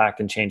I impact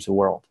and change the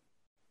world.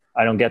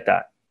 I don't get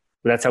that.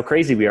 But that's how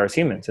crazy we are as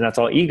humans. And that's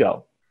all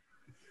ego.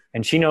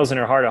 And she knows in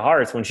her heart of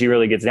hearts, when she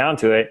really gets down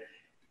to it,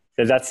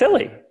 that that's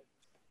silly.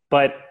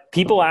 But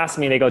people ask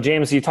me, they go,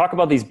 James, you talk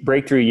about these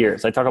breakthrough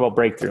years. I talk about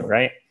breakthrough,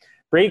 right?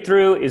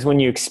 Breakthrough is when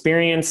you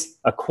experience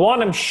a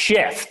quantum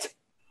shift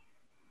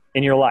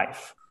in your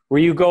life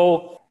where you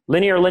go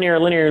linear,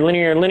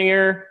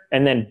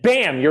 and then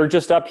bam, you're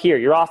just up here.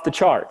 You're off the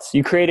charts.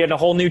 You created a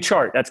whole new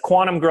chart. That's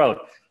quantum growth.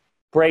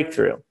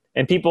 Breakthrough.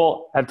 And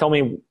people have told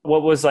me,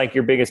 what was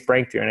your biggest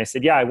breakthrough? And I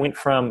said, yeah, I went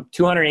from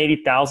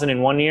 280,000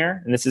 in 1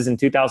 year. And this is in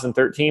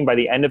 2013. By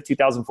the end of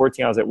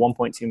 2014, I was at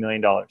 $1.2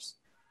 million.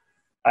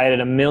 I had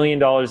 $1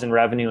 million in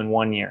revenue in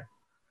 1 year.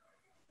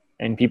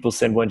 And people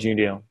said, what'd you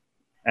do?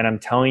 And I'm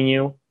telling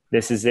you,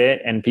 this is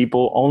it. And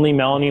only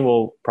Melanie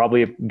will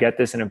probably get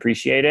this and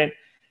appreciate it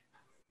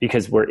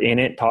because we're in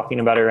it talking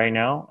about it right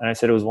now. And I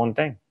said, it was one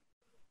thing.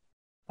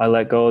 I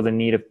let go of the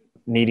need of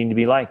needing to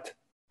be liked.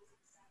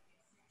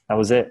 That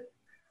was it.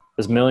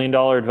 This $1 million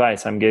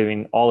advice I'm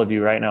giving all of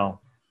you right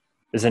now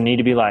is a need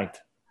to be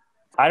liked.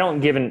 I don't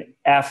give an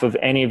F of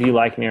any of you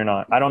like me or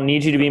not. I don't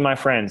need you to be my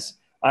friends.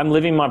 I'm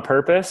living my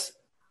purpose.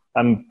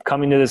 I'm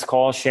coming to this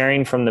call,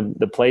 sharing from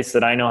the place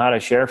that I know how to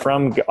share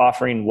from,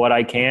 offering what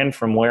I can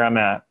from where I'm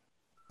at.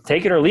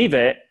 Take it or leave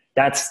it.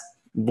 I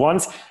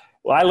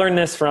learned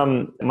this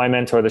from my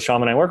mentor, the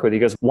shaman I work with. He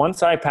goes,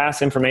 once I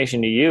pass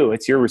information to you,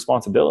 it's your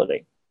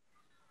responsibility.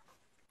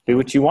 Do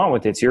what you want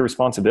with it. It's your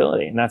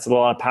responsibility. And that's a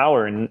lot of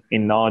power in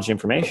knowledge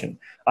information.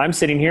 I'm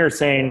sitting here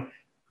saying,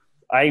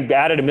 I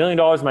added $1 million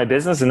to my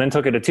business and then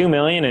took it to 2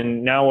 million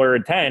and now we're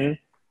at 10.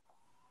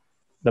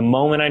 The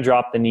moment I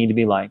dropped the need to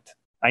be liked,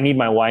 I need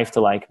my wife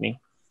to like me.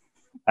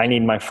 I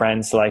need my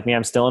friends to like me.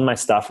 I'm still in my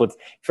stuff with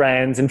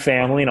friends and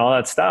family and all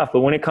that stuff. But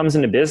when it comes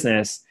into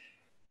business,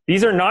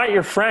 these are not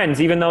your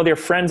friends, even though they're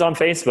friends on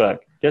Facebook.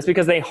 Just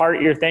because they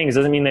heart your things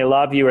doesn't mean they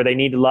love you or they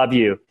need to love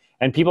you.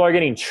 And people are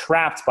getting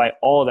trapped by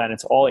all of that.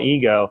 It's all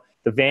ego,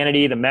 the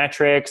vanity, the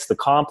metrics, the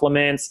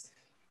compliments,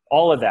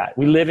 all of that.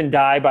 We live and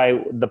die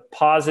by the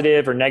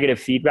positive or negative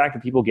feedback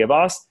that people give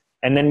us.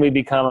 And then we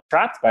become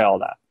trapped by all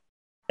that.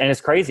 And it's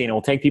crazy and it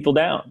will take people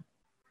down,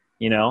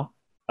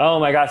 Oh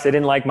my gosh, they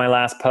didn't like my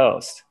last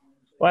post.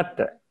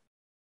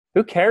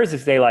 Who cares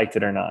if they liked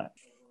it or not?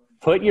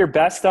 Put your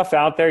best stuff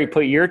out there. You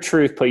put your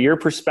truth, put your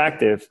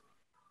perspective.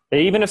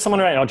 Even if someone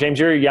writes, "Oh, James,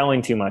 you're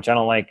yelling too much. I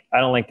don't like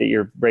that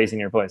you're raising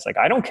your voice."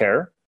 I don't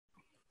care.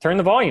 Turn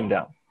the volume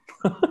down.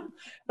 Because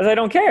I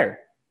don't care.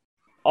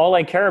 all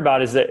I care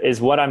about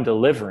is what I'm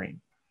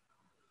delivering.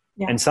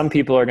 Yeah. And some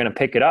people are going to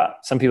pick it up.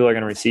 Some people are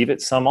going to receive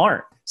it. Some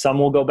aren't. Some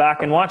will go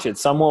back and watch it.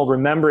 Some will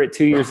remember it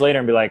 2 years later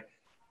and be like,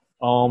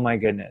 oh my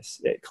goodness,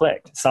 it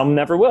clicked. Some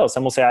never will.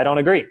 Some will say, I don't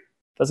agree.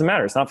 Doesn't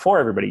matter. It's not for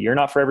everybody. You're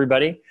not for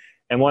everybody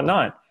and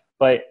whatnot.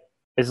 But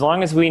as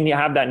long as we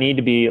have that need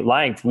to be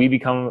liked, we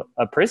become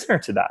a prisoner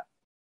to that.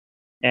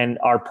 And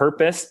our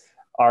purpose,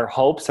 our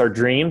hopes, our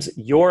dreams,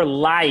 your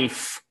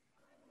life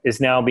is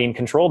now being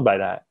controlled by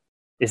that,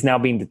 is now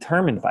being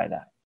determined by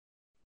that.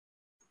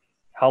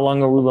 How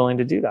long are we willing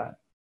to do that?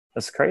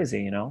 That's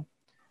crazy, you know?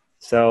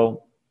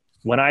 So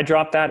when I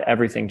dropped that,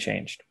 everything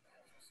changed.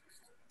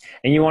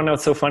 And you want to know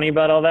what's so funny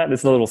about all that? This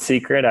is a little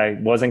secret I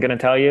wasn't going to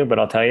tell you, but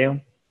I'll tell you.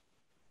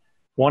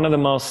 One of the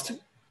most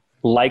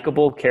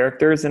likable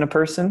characters in a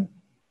person,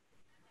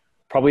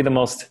 probably the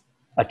most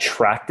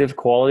attractive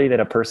quality that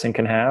a person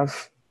can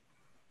have,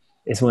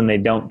 is when they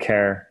don't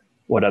care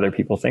what other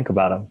people think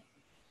about them.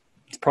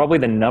 It's probably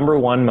the number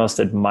one most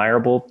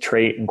admirable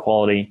trait and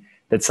quality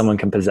that someone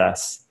can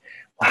possess.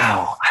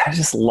 Wow, I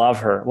just love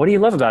her. What do you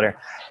love about her?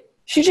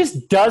 She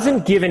just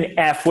doesn't give an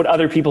F what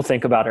other people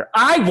think about her.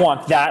 I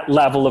want that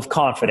level of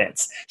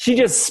confidence. She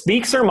just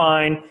speaks her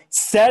mind,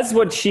 says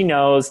what she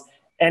knows,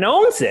 and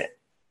owns it.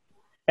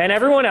 And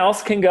everyone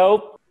else can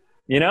go,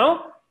 you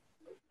know,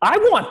 I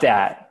want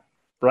that,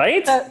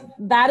 right?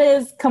 That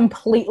is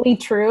completely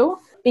true,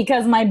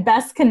 because my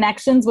best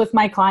connections with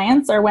my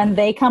clients are when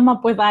they come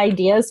up with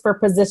ideas for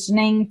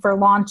positioning for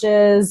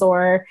launches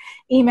or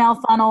email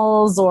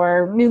funnels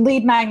or new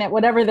lead magnet,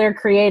 whatever they're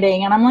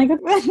creating. And I'm like,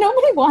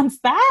 nobody wants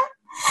that.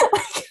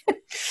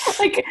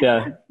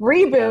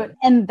 Reboot.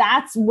 And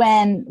that's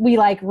when we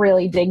like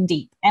really dig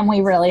deep and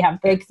we really have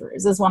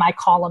breakthroughs, is when I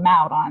call them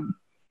out on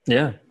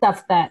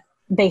stuff that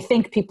they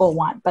think people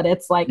want, but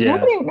it's like,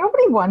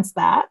 nobody wants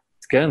that.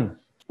 It's good.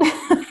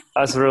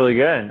 That's really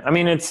good. I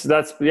mean, it's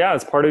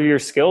part of your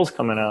skills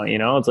coming out, you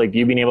know, it's like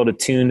you being able to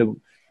tune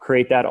to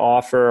create that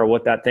offer or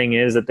what that thing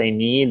is that they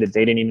need that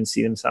they didn't even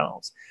see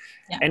themselves.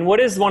 Yeah. And what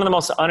is one of the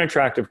most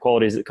unattractive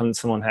qualities that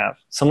someone have?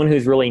 Someone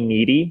who's really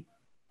needy,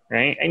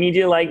 right? I need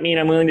you to like me and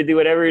I'm willing to do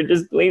whatever.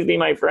 Just please be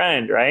my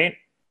friend, right?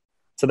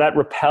 So that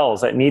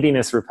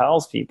neediness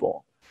repels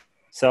people.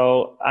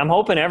 So I'm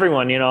hoping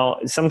everyone, you know,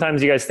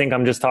 sometimes you guys think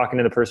I'm just talking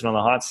to the person on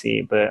the hot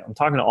seat, but I'm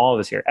talking to all of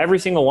us here. Every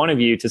single one of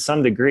you to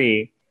some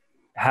degree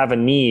have a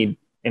need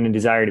and a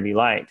desire to be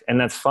liked. And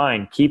that's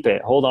fine. Keep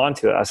it. Hold on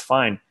to it. That's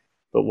fine.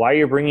 But why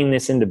you're bringing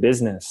this into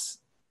business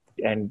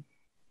and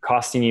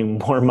costing you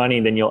more money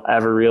than you'll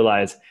ever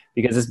realize,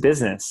 because it's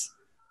business.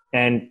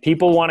 And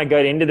people want to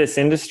get into this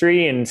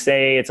industry and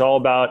say it's all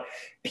about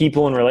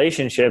people and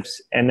relationships.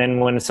 And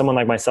then when someone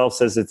like myself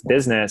says it's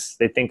business,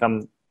 they think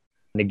I'm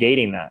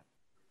negating that.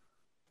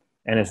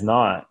 And it's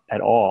not at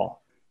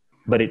all,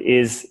 but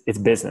it's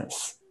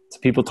business. So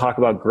people talk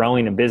about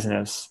growing a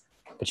business,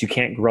 but you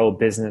can't grow a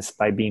business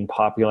by being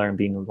popular and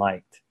being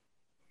liked.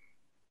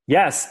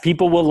 Yes,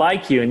 people will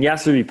like you, and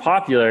yes, it'll be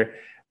popular,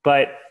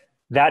 but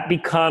that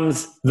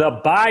becomes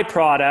the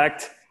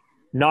byproduct,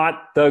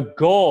 not the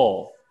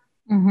goal.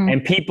 Mm-hmm.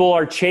 And people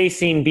are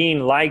chasing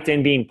being liked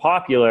and being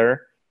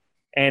popular.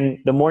 And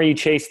the more you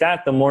chase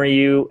that, the more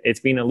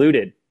it's being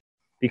eluded,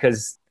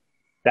 because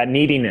that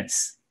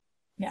neediness.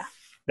 Yeah.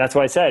 That's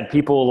why I said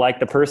people like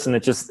the person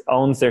that just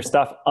owns their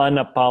stuff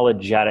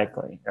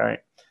unapologetically, right?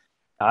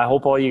 I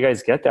hope all you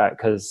guys get that,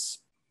 because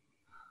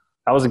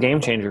that was a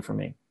game changer for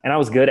me. And I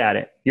was good at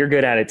it. You're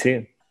good at it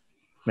too,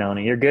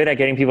 Melanie. You're good at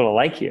getting people to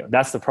like you.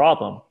 That's the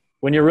problem.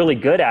 When you're really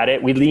good at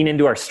it, we lean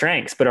into our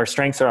strengths, but our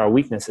strengths are our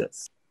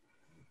weaknesses.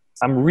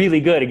 I'm really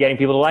good at getting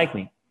people to like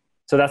me.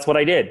 So that's what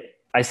I did.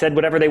 I said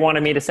whatever they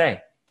wanted me to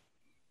say,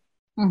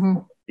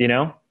 you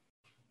know,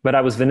 but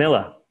I was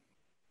vanilla.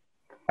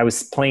 I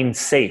was plain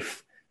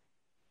safe.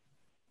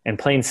 And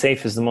plain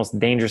safe is the most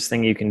dangerous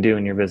thing you can do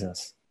in your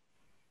business,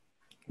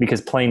 because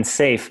plain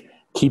safe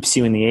keeps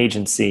you in the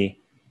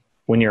agency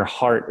when your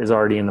heart is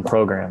already in the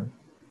program.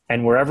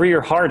 And wherever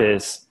your heart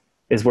is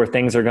where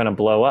things are going to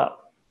blow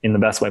up in the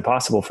best way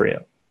possible for you.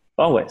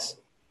 Always.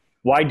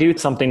 Why do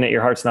something that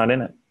your heart's not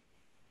in it?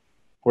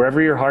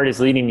 Wherever your heart is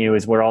leading you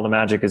is where all the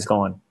magic is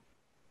going.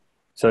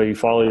 So you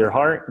follow your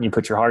heart and you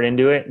put your heart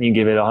into it and you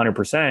give it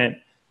 100%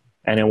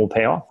 and it will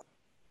pay off.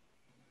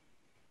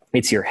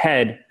 It's your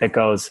head that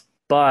goes,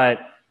 but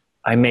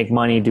I make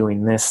money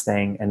doing this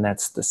thing, and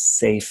that's the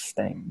safe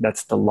thing.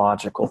 That's the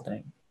logical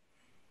thing.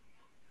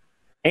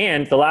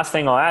 And the last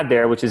thing I'll add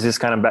there, which is just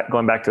kind of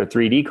going back to a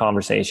 3D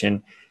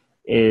conversation,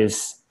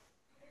 is,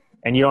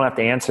 and you don't have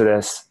to answer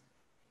this,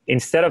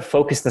 instead of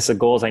focusness of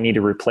goals, I need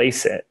to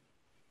replace it.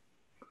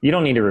 You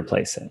don't need to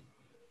replace it.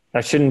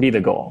 That shouldn't be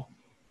the goal.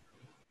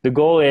 The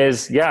goal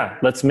is,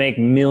 let's make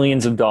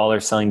millions of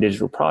dollars selling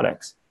digital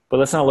products, but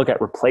let's not look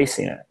at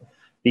replacing it,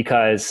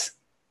 because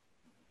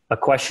a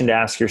question to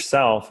ask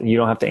yourself, and you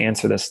don't have to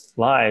answer this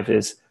live,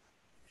 is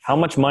how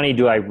much money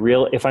do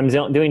if I'm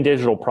doing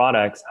digital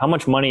products, how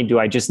much money do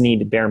I just need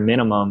to bare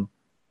minimum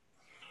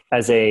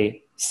as a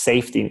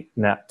safety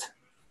net?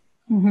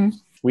 Mm-hmm.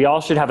 We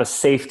all should have a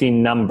safety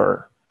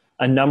number,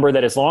 a number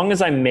that as long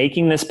as I'm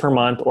making this per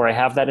month or I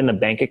have that in the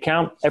bank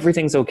account,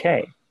 everything's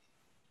okay.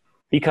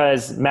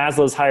 Because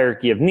Maslow's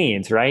hierarchy of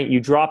needs, right? You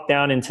drop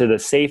down into the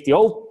safety.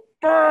 Oh,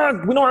 we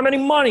don't have any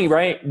money,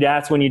 right?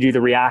 That's when you do the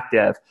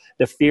reactive,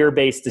 the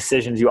fear-based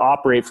decisions. You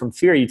operate from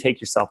fear, you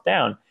take yourself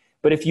down.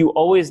 But if you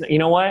always, you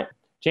know what,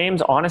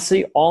 James,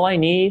 honestly, all I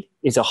need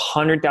is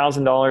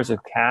 $100,000 of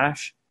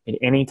cash at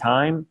any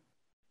time,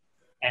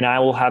 and I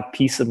will have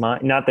peace of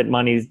mind. Not that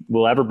money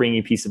will ever bring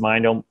you peace of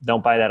mind.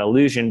 Don't buy that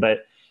illusion, but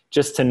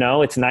just to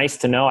know, it's nice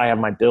to know I have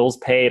my bills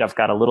paid. I've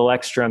got a little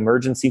extra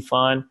emergency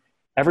fund.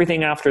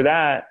 Everything after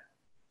that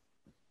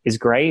is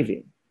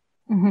gravy.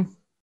 Mm-hmm.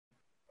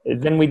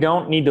 Then we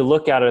don't need to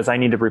look at it as I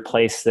need to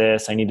replace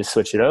this. I need to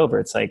switch it over.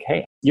 It's like,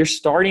 hey, you're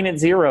starting at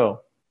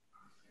zero.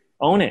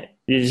 Own it.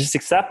 You just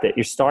accept it.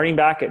 You're starting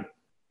back at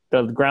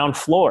the ground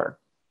floor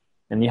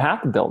and you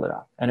have to build it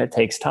up, and it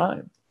takes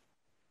time,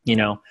 you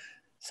know?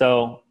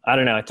 So I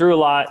don't know. I threw a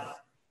lot.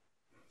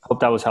 Hope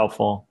that was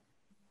helpful.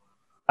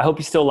 I hope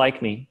you still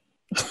like me.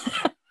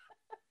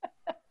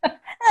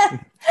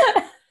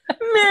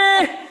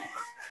 Meh.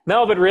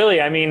 No, but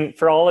really, I mean,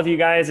 for all of you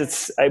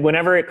guys,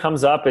 whenever it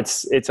comes up,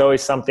 it's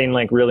always something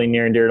like really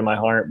near and dear to my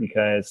heart,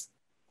 because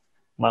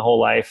my whole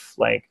life,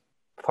 like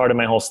part of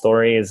my whole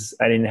story is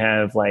I didn't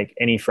have like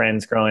any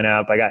friends growing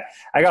up.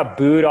 I got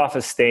booed off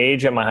a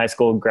stage at my high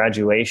school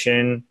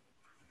graduation.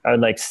 I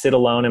would like sit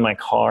alone in my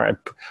car.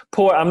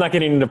 I'm not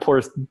getting into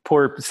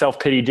poor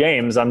self-pity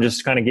James. I'm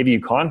just trying to give you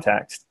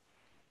context.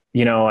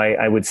 You know,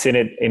 I would sit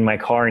in my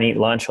car and eat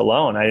lunch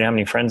alone. I didn't have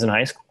any friends in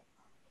high school.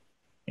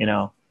 You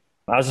know,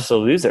 I was just a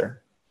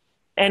loser.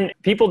 And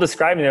people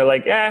describe me, they're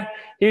like, yeah,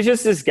 he was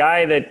just this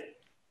guy that,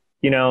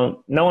 you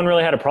know, no one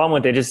really had a problem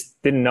with. They just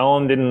didn't know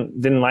him,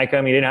 didn't like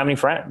him. He didn't have any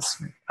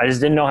friends. I just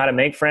didn't know how to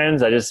make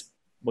friends. I just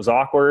was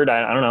awkward.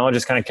 I don't know. I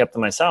just kind of kept to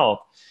myself.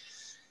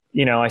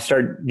 You know, I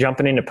started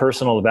jumping into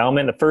personal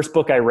development. The first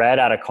book I read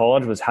out of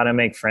college was How to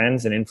Make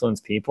Friends and Influence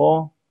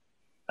People.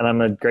 And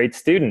I'm a great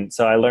student.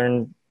 So I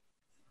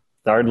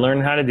started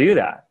learning how to do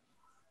that,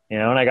 you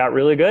know, and I got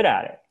really good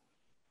at it.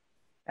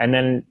 And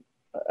then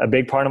a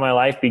big part of my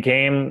life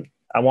became,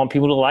 I want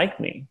people to like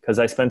me, because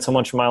I spent so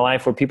much of my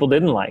life where people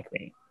didn't like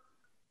me.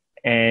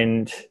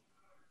 And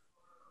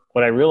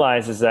what I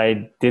realized is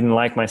I didn't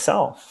like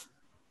myself.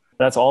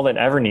 That's all that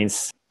ever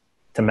needs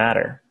to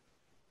matter,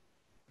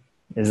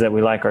 is that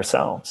we like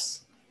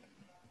ourselves,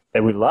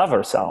 that we love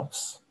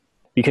ourselves,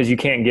 because you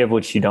can't give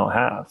what you don't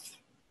have.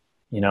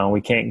 You know,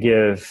 we can't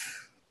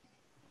give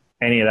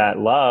any of that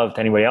love to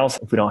anybody else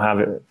if we don't have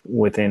it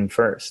within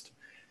first.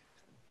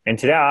 And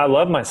today I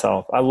love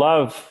myself. I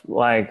love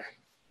like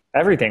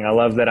everything. I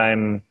love that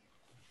I'm,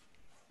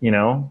 you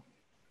know,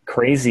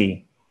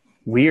 crazy,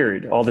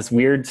 weird, all this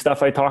weird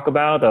stuff I talk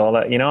about, all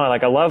that, you know,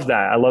 like, I love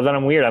that. I love that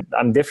I'm weird.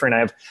 I'm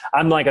different.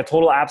 I'm like a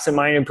total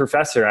absent-minded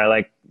professor. I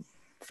like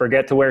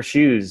forget to wear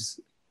shoes,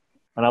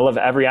 and I love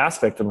every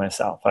aspect of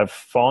myself. I've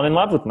fallen in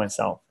love with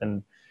myself.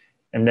 And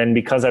then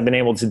because I've been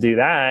able to do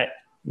that, it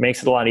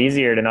makes it a lot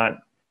easier to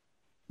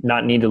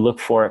not need to look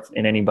for it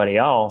in anybody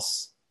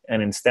else.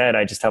 And instead,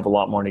 I just have a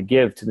lot more to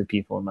give to the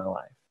people in my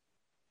life.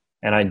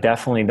 And I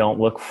definitely don't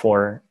look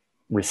for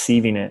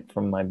receiving it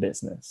from my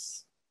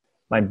business.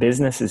 My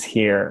business is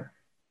here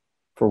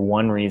for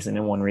one reason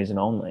and one reason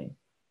only: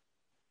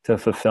 to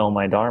fulfill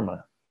my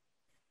dharma.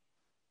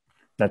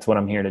 That's what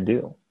I'm here to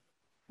do.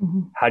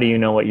 Mm-hmm. How do you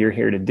know what you're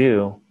here to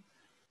do?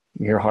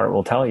 Your heart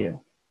will tell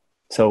you.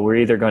 So we're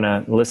either going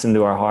to listen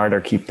to our heart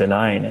or keep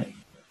denying it.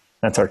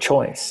 That's our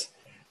choice.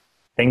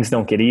 Things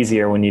don't get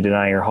easier when you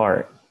deny your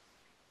heart.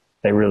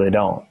 They really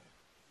don't.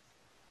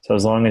 So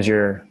as long as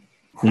you're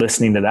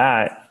listening to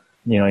that,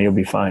 you know, you'll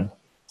be fine.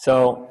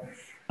 So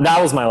that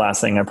was my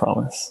last thing, I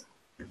promise.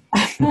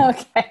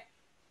 Okay.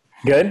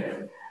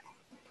 Good?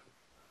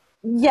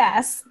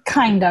 Yes,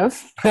 kind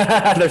of.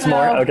 There's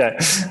more? Okay.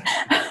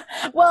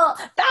 Well,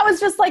 that was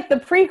just like the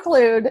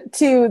prelude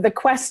to the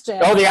question.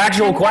 Oh, the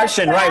actual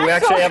question, right? We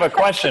actually have a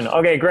question.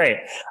 Okay, great.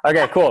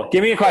 Okay, cool.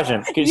 Give me a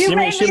question. You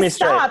made me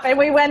stop, and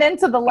we went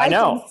into the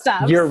liking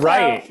stuff. You're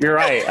right. You're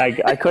right.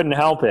 I couldn't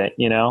help it,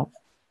 you know?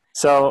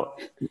 So,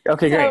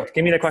 okay, great.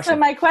 Give me the question. So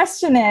my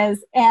question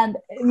is, and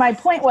my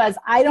point was,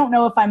 I don't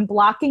know if I'm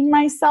blocking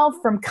myself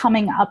from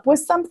coming up with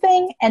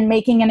something and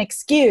making an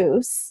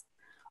excuse.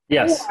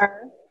 Yes.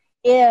 Or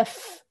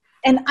if...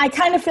 And I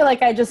kind of feel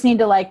like I just need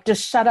to like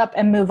just shut up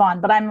and move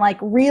on. But I'm like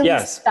really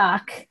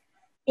stuck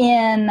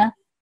in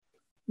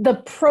the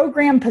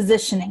program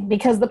positioning,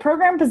 because the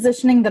program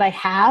positioning that I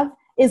have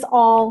is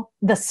all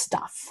the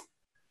stuff.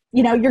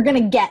 You know, you're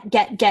going to get.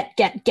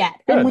 Good.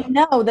 And we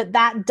know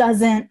that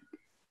doesn't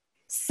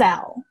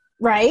sell,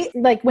 right?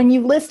 Like when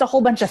you list a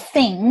whole bunch of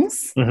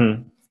things,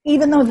 mm-hmm.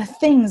 even though the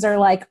things are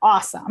like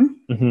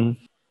awesome,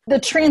 mm-hmm. the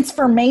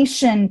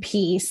transformation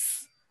piece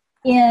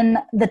in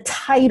the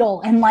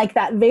title and like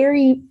that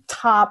very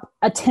top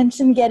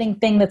attention getting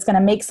thing that's going to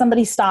make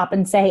somebody stop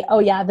and say, oh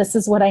yeah, this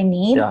is what I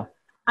need. Yeah.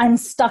 I'm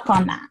stuck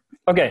on that.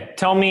 Okay.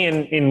 Tell me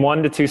in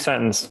 1 to 2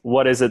 sentences,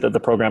 what is it that the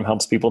program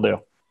helps people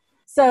do?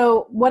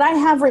 So what I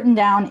have written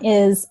down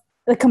is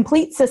the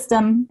complete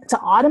system to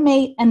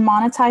automate and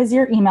monetize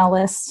your email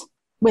list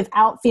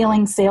without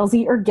feeling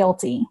salesy or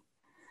guilty.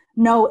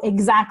 Know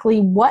exactly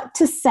what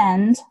to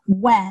send,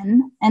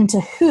 when, and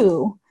to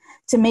who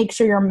to make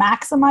sure you're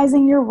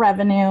maximizing your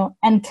revenue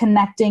and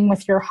connecting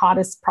with your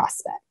hottest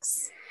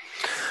prospects.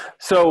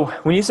 So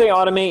when you say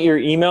automate your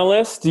email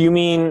list, do you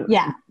mean,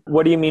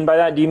 what do you mean by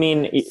that? Do you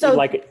mean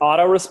like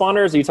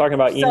autoresponders? Are you talking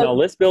about email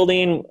list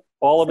building,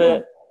 all of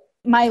it?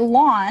 My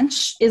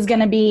launch is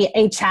going to be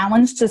a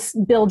challenge to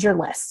build your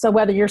list. So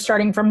whether you're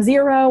starting from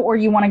zero or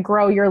you want to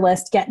grow your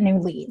list, get new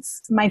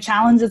leads. My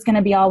challenge is going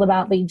to be all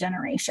about lead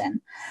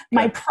generation.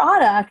 My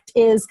product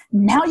is,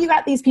 now you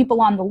got these people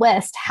on the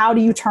list, how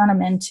do you turn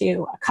them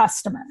into a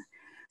customer?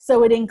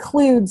 So it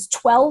includes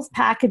 12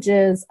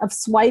 packages of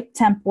swipe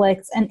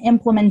templates and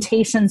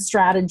implementation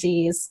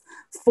strategies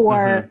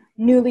for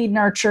new lead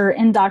nurture,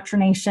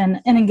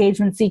 indoctrination, and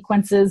engagement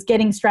sequences,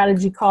 getting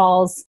strategy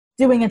calls,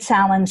 doing a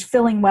challenge,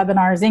 filling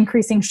webinars,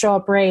 increasing show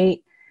up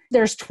rate.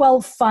 There's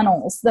 12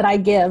 funnels that I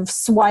give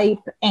swipe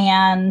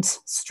and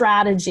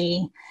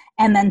strategy,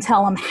 and then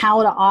tell them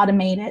how to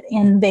automate it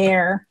in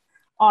their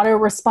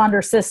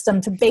autoresponder system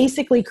to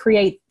basically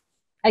create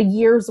a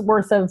year's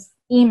worth of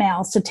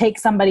emails to take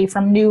somebody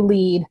from new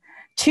lead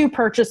to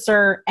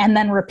purchaser and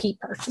then repeat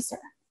purchaser.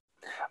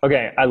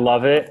 Okay. I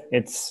love it.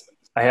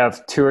 I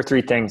have 2 or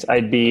 3 things.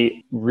 I'd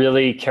be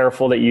really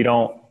careful that you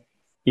don't,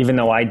 even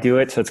though I do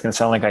it, so it's going to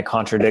sound like I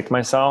contradict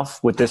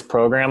myself with this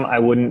program. I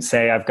wouldn't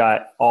say I've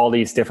got all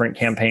these different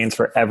campaigns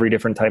for every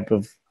different type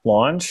of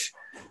launch,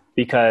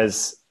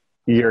 because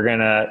you're going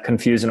to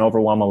confuse and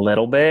overwhelm a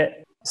little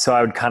bit. So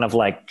I would kind of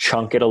like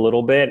chunk it a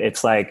little bit.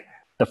 It's like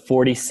the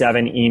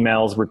 47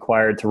 emails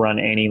required to run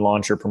any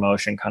launch or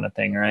promotion kind of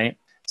thing, right?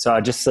 So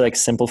I just like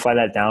simplify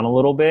that down a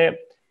little bit.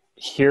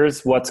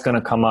 Here's what's going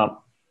to come up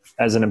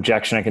as an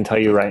objection, I can tell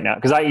you right now,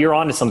 because you're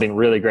onto something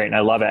really great and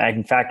I love it.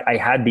 In fact, I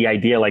had the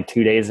idea like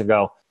 2 days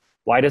ago.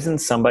 Why doesn't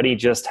somebody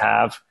just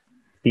have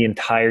the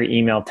entire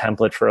email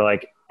template for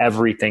like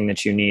everything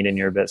that you need in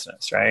your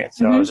business, right?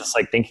 So I was just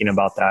like thinking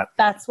about that.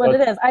 That's what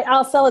it is.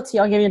 I'll sell it to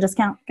you. I'll give you a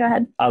discount. Go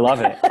ahead. I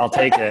love it. I'll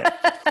take it.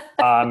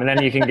 And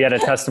then you can get a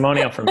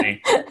testimonial from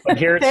me. But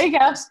There you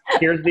go.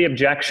 Here's the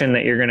objection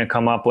that you're going to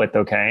come up with,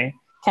 okay?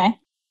 Okay.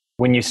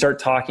 When you start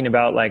talking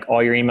about like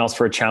all your emails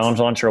for a challenge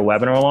launch or a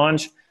webinar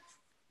launch,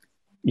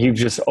 you've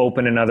just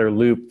opened another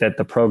loop that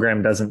the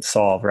program doesn't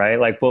solve, right?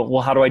 Like,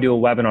 well, how do I do a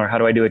webinar? How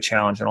do I do a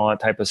challenge and all that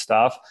type of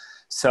stuff?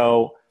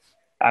 So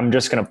I'm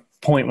just going to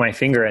point my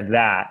finger at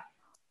that.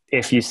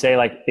 If you say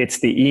like,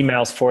 it's the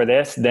emails for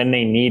this, then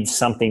they need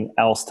something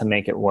else to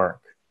make it work.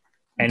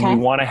 And you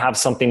want to have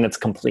something that's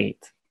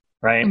complete,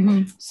 right?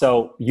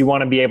 So you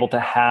want to be able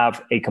to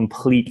have a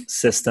complete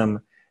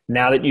system.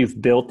 Now that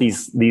you've built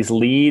these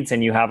leads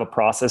and you have a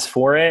process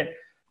for it,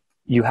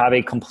 you have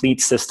a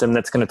complete system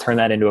that's going to turn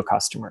that into a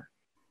customer.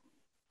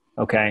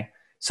 Okay.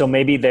 So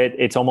maybe that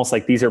it's almost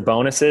like these are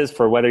bonuses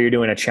for whether you're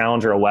doing a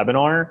challenge or a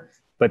webinar,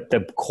 but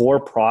the core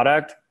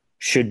product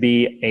should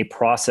be a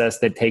process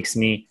that takes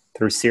me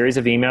through a series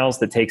of emails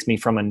that takes me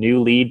from a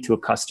new lead to a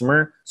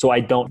customer. So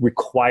I don't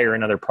require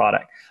another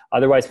product.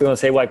 Otherwise people will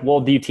say like, well,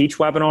 do you teach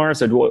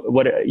webinars or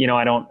what,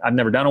 I've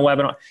never done a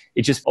webinar.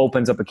 It just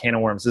opens up a can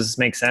of worms. Does this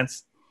make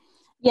sense?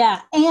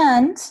 Yeah.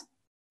 And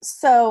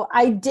so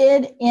I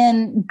did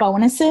in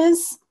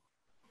bonuses,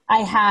 I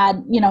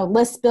had,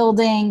 list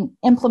building,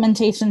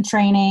 implementation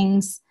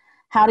trainings,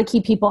 how to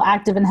keep people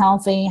active and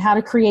healthy, how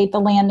to create the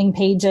landing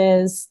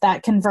pages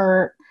that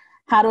convert,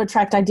 how to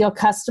attract ideal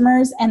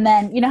customers. And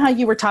then, how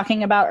you were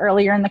talking about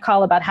earlier in the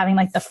call about having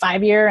like the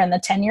 5-year and the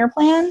 10-year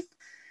plan.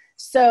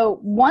 So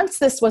once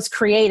this was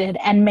created,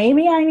 and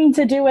maybe I need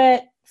to do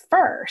it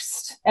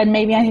first, and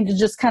maybe I need to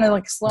just kind of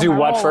like slow do my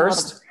what roll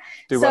first?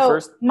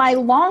 My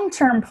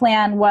long-term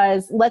plan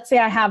was, let's say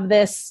I have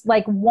this,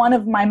 like one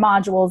of my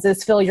modules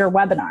is fill your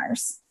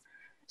webinars.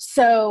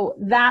 So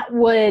that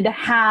would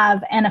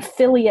have an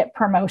affiliate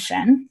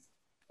promotion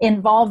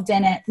involved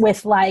in it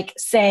with like,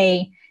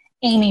 say,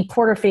 Amy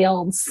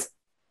Porterfield's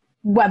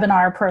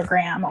webinar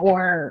program,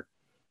 or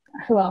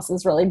who else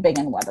is really big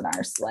in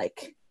webinars?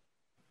 Like,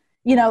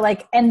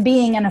 and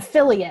being an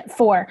affiliate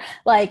for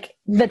like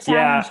the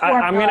challenge. Yeah,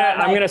 I'm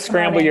gonna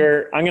scramble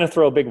I'm gonna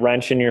throw a big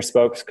wrench in your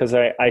spokes, because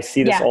I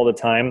see this all the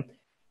time.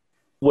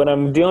 When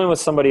I'm dealing with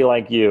somebody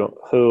like you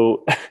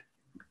who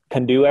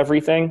can do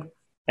everything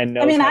and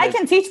knows I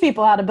can teach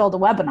people how to build a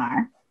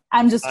webinar.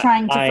 I'm just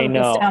trying to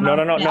focus down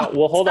on. No.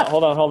 Well, hold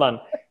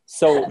on.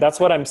 So that's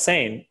what I'm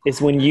saying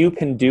is when you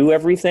can do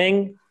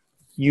everything,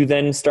 you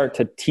then start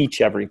to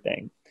teach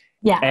everything.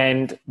 Yeah.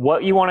 And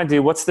what you want to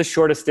do, what's the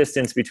shortest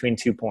distance between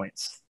 2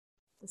 points?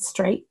 A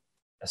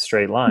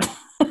straight line.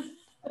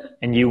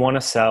 And you want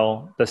to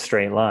sell the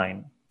straight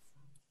line.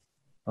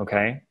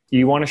 Okay.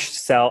 You want to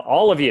sell,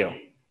 all of you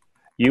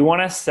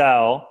want to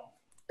sell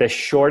the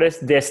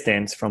shortest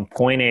distance from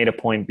point A to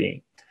point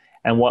B.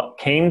 And what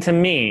came to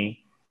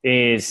me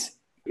is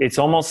it's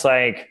almost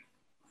like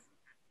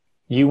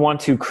you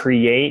want to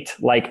create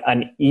like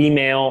an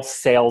email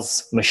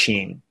sales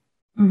machine.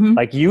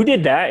 Like you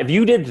did that. If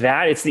you did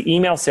that, it's the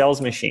email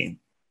sales machine.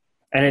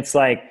 And it's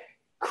like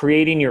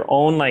creating your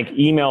own like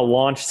email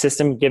launch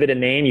system, give it a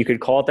name. You could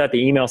call it that,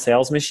 the email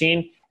sales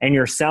machine, and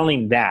you're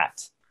selling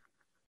that.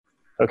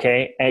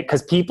 Okay.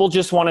 Because people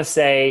just want to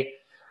say,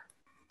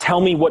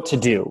 tell me what to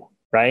do.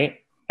 Right.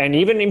 And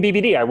even in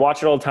BBD, I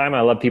watch it all the time.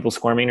 I love people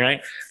squirming,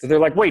 right? So they're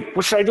like, wait,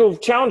 what should I do?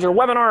 Challenge or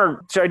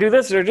webinar? Should I do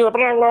this? Or do that?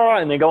 Blah, blah, blah.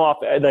 And they go off.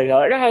 They're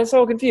like, I'm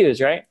so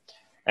confused, right?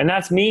 And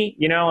that's me,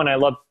 you know, and I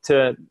love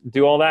to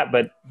do all that,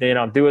 but, you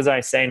know, do as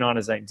I say, not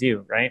as I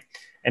do, right?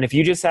 And if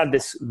you just have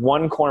this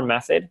one core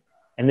method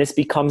and this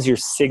becomes your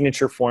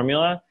signature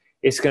formula,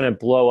 it's going to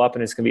blow up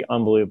and it's going to be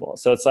unbelievable.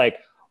 So it's like,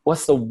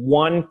 what's the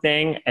one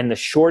thing and the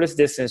shortest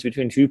distance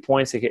between 2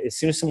 points? As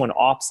soon as someone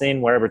opts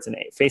in, wherever it's an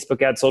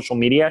Facebook ad, social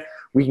media,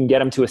 we can get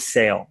them to a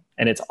sale,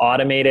 and it's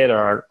automated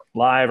or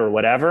live or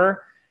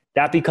whatever.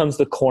 That becomes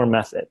the core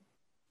method.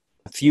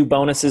 A few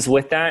bonuses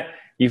with that,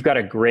 you've got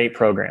a great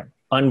program.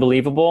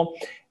 Unbelievable.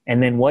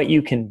 And then what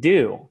you can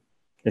do,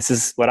 this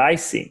is what I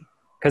see,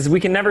 because we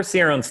can never see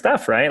our own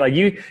stuff, right? Like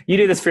you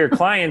do this for your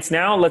clients.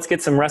 Now let's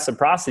get some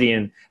reciprocity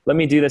and let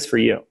me do this for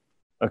you.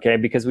 Okay.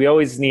 Because we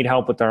always need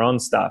help with our own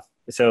stuff.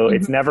 So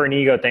it's never an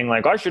ego thing.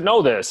 Like, I should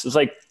know this. It's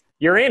like,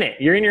 you're in it.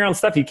 You're in your own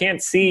stuff. You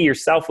can't see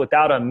yourself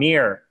without a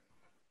mirror.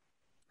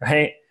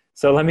 Right.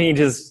 So let me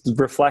just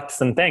reflect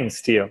some things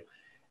to you.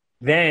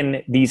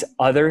 Then these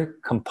other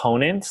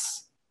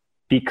components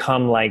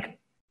become like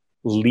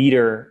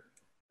leader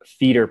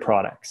feeder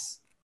products.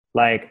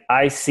 Like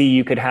I see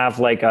you could have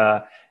like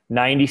a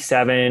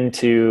 $97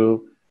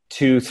 to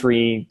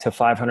 $300 to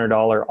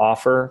 $500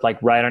 offer, like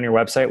right on your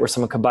website, where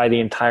someone could buy the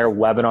entire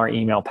webinar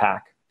email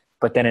pack,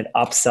 but then it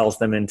upsells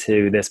them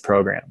into this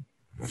program.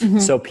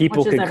 So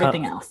people could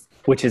come,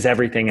 which is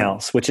everything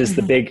else, which is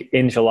the big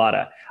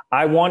enchilada.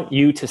 I want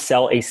you to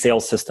sell a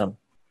sales system.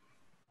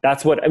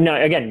 That's what,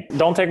 now again,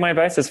 don't take my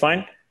advice. It's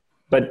fine.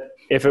 But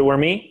if it were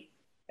me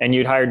and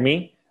you'd hired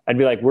me, I'd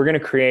be like, we're going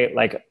to create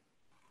like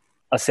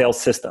a sales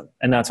system,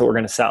 and that's what we're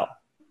going to sell.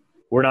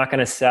 We're not going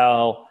to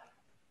sell,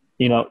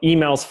 you know,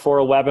 emails for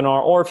a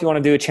webinar, or if you want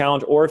to do a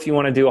challenge, or if you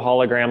want to do a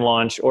hologram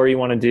launch, or you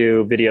want to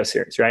do video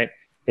series, right?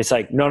 It's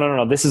like,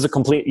 no. This is a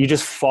complete, you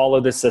just follow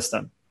the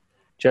system.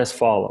 Just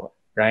follow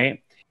it,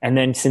 right? And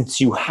then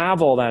since you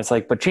have all that, it's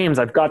like, but James,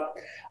 I've got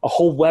a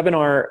whole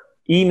webinar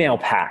email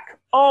pack.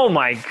 Oh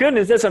my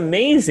goodness, that's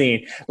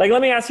amazing. Like,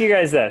 let me ask you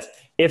guys this.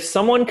 If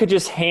someone could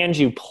just hand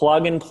you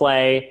plug and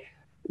play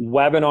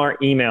webinar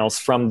emails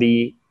from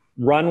the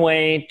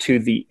runway to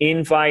the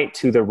invite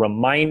to the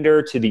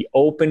reminder to the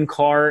open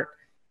cart,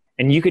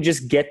 and you could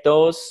just get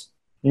those,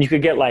 and you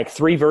could get like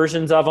 3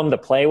 versions of them to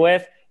play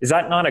with, is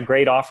that not a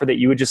great offer that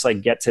you would just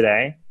like get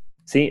today?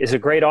 See, it's a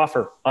great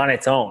offer on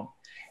its own.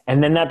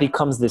 And then that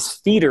becomes this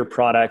feeder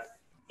product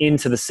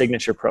into the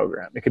signature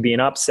program. It could be an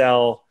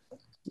upsell,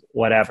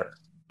 whatever.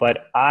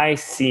 But I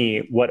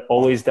see what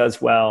always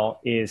does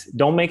well is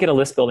don't make it a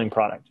list building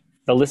product.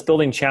 The list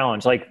building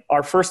challenge, like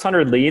our first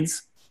 100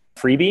 leads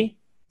freebie,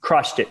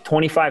 crushed it.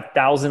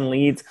 25,000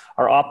 leads.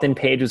 Our opt-in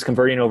page was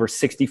converting over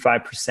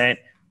 65%,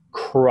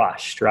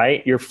 crushed,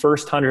 right? Your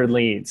first 100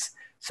 leads.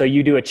 So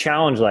you do a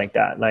challenge like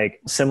that, like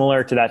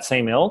similar to that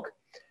same ilk,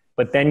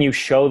 but then you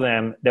show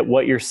them that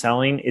what you're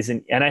selling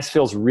isn't, and this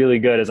feels really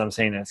good as I'm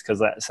saying this,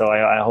 so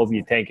I hope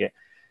you take it,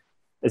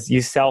 is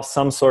you sell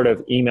some sort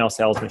of email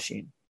sales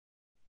machine,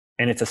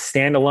 and it's a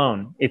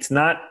standalone. It's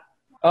not,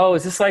 oh,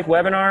 is this like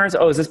webinars?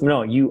 Oh, is this,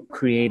 no, you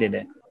created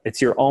it.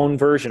 It's your own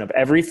version of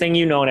everything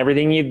you know and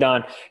everything you've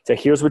done. So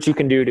here's what you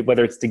can do,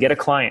 whether it's to get a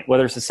client,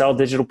 whether it's to sell a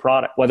digital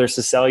product, whether it's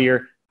to sell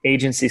your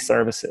agency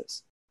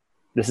services.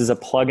 This is a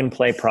plug and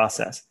play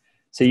process.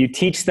 So you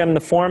teach them the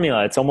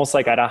formula. It's almost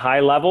like at a high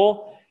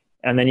level,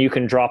 and then you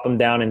can drop them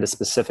down into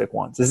specific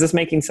ones. Is this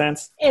making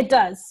sense? It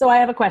does. So I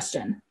have a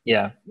question.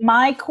 Yeah.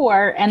 My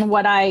core and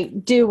what I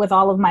do with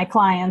all of my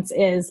clients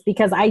is,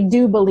 because I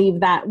do believe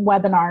that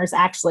webinars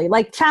actually,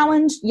 like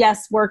challenge,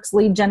 yes, works,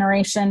 lead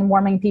generation,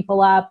 warming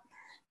people up,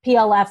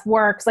 PLF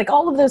works, like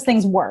all of those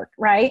things work,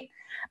 right?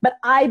 But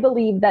I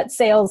believe that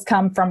sales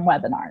come from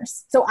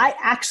webinars. So I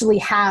actually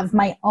have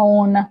my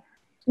own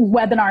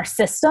webinar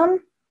system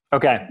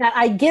that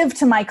I give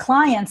to my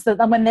clients, that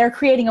when they're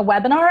creating a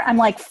webinar, I'm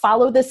like,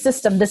 follow this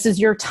system. This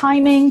is your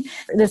timing.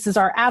 This is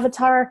our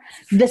avatar.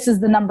 This is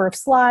the number of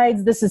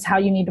slides. This is how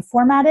you need to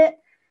format it.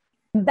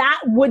 That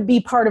would be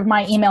part of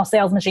my email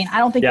sales machine. I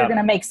don't think you're going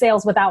to make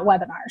sales without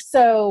webinars.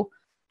 So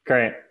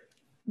great.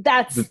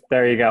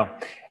 There you go.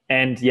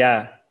 And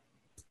yeah,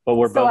 what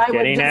we're both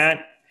getting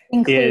at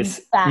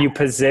is you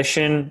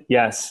position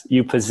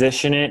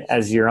it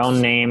as your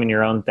own name and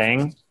your own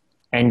thing.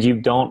 And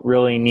you don't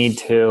really need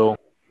to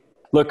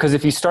look, because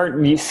if you start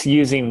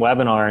using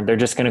webinar, they're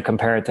just going to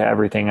compare it to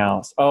everything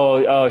else.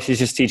 Oh, she's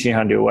just teaching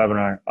how to do a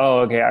webinar. Oh,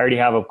 okay. I already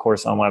have a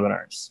course on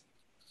webinars.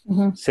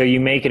 So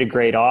you make it a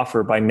great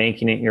offer by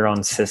making it your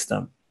own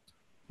system.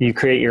 You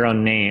create your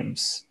own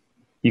names.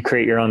 You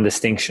create your own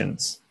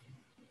distinctions.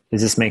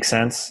 Does this make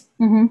sense?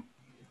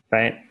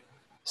 Right?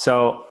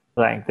 So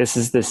like this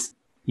is this,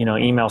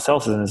 email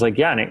sales system. It's like,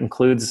 yeah, and it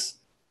includes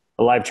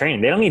a live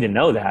training. They don't need to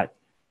know that.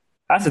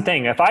 That's the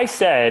thing. If I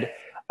said,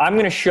 I'm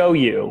going to show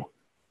you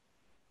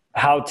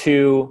how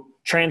to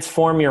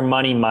transform your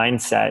money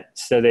mindset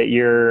so that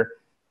you're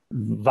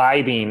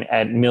vibing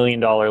at $1 million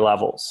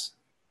levels.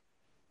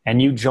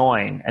 And you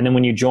join. And then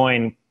when you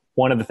join,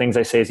 one of the things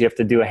I say is you have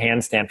to do a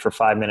handstand for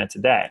 5 minutes a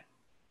day.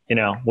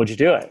 Would you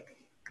do it?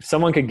 If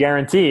someone could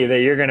guarantee that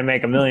you're going to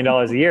make $1 million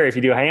a year if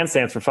you do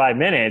handstands for 5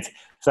 minutes,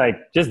 it's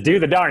like, just do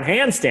the darn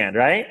handstand,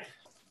 right?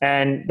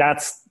 And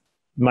that's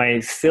my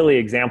silly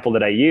example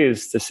that I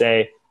use to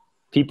say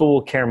people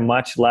will care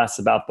much less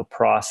about the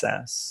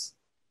process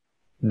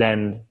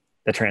than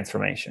the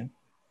transformation.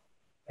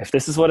 If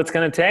this is what it's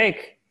going to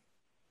take,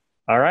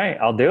 all right,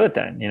 I'll do it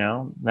then.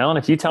 Melon,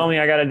 if you tell me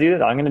I got to do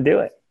it, I'm going to do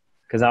it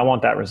because I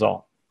want that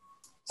result.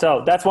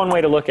 So that's one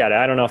way to look at it.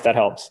 I don't know if that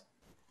helps.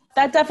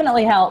 That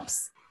definitely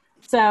helps.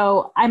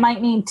 So I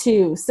might need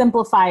to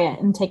simplify it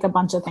and take a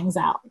bunch of things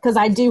out because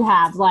I do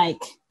have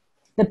like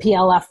the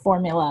PLF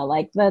formula,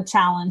 like the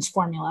challenge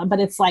formula, but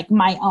it's like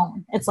my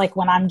own. It's like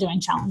when I'm doing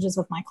challenges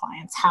with my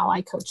clients, how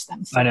I coach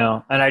them. I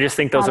know. And I just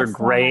think those are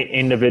great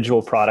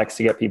individual products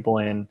to get people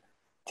in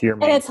to your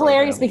main And it's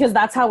hilarious because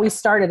that's how we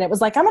started. It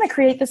was like, I'm going to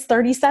create this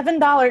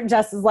 $37.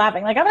 Jess is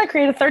laughing. Like, I'm going to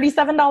create a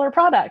 $37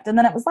 product. And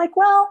then it was like,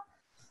 well,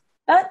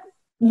 that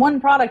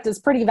one product is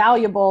pretty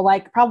valuable,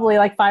 like probably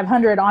like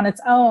 500 on its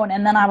own.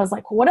 And then I was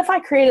like, what if I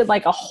created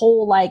like a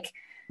whole like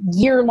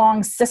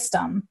year-long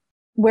system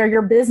where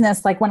your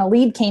business, like when a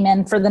lead came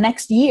in for the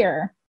next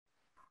year,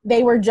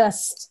 they were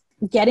just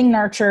getting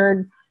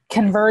nurtured,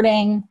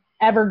 converting,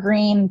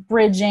 evergreen,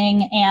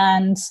 bridging,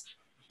 and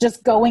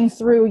just going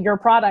through your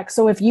product.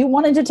 So if you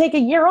wanted to take a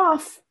year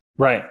off,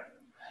 right.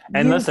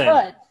 And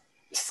listen,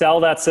 sell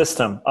that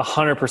system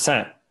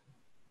 100%,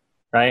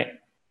 right?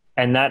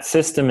 And that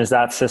system is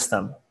that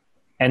system.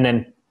 And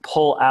then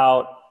pull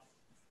out,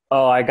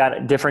 I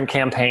got different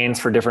campaigns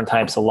for different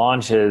types of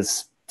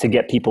launches to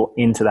get people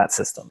into that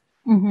system.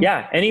 Mm-hmm.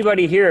 Yeah,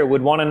 anybody here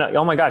would want to know,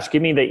 oh my gosh,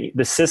 give me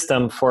the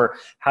system for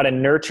how to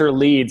nurture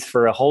leads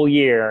for a whole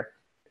year,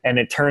 and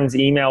it turns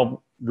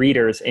email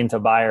readers into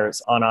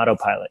buyers on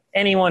autopilot.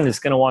 Anyone is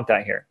going to want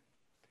that here.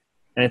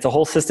 And it's a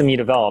whole system you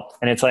developed,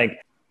 and it's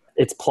like,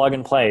 it's plug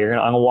and play. I'm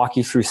going to walk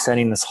you through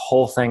setting this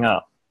whole thing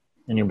up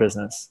in your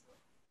business.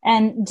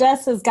 And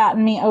Jess has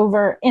gotten me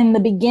over. In the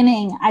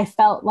beginning, I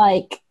felt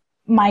like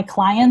my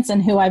clients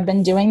and who I've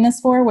been doing this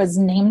for was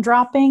name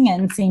dropping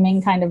and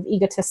seeming kind of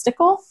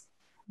egotistical.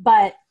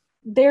 But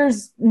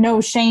there's no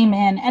shame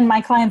in, and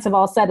my clients have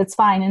all said it's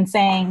fine in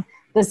saying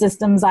the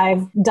systems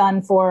I've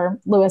done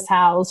for Lewis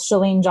Howes,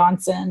 Shalene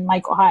Johnson,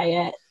 Michael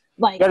Hyatt.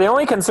 Yeah, the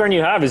only concern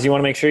you have is you want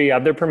to make sure you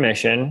have their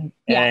permission.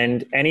 Yeah.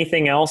 And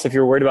anything else, if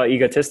you're worried about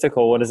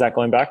egotistical, what is that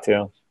going back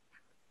to?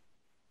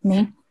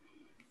 Me.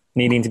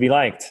 Needing to be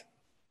liked.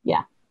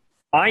 Yeah.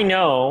 I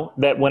know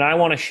that when I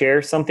want to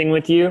share something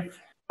with you,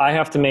 I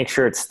have to make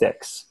sure it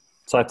sticks.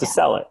 So I have to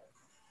sell it.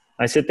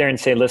 I sit there and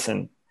say,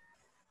 listen,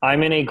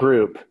 I'm in a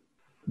group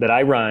that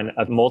I run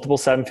of multiple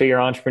 7-figure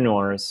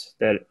entrepreneurs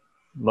that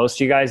most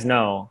of you guys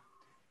know.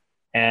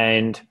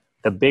 And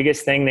the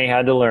biggest thing they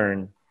had to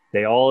learn,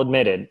 they all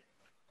admitted,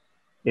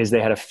 is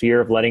they had a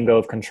fear of letting go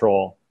of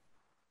control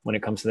when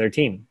it comes to their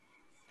team.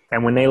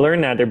 And when they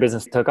learned that, their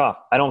business took off.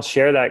 I don't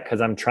share that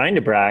because I'm trying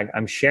to brag.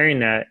 I'm sharing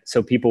that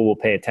so people will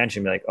pay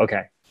attention, be like,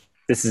 okay,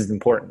 this is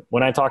important.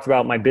 When I talked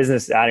about my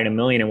business adding $1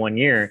 million in 1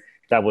 year,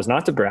 that was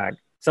not to brag.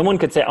 Someone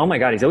could say, oh my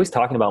God, he's always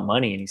talking about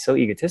money and he's so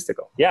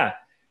egotistical. Yeah,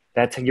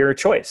 that's your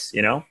choice,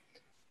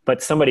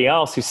 But somebody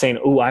else who's saying,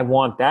 oh, I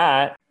want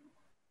that,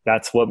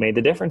 that's what made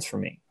the difference for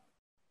me.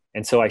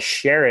 And so I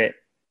share it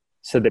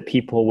so that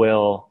people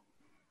will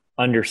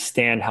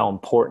understand how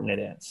important it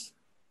is.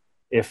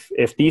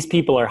 If these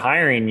people are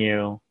hiring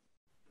you,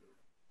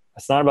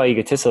 it's not about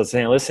egotistical. It's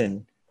saying,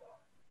 listen,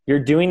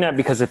 you're doing that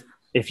because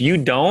if you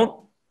don't,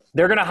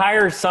 they're going to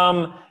hire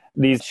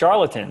these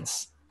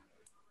charlatans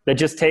that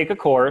just take a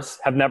course,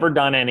 have never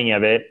done any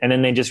of it, and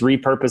then they just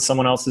repurpose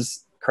someone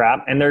else's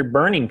crap, and they're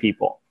burning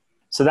people.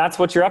 So that's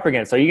what you're up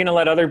against. Are you going to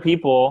let other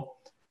people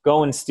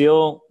go and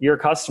steal your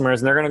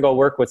customers, and they're going to go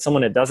work with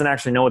someone that doesn't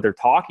actually know what they're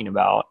talking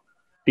about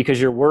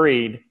because you're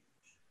worried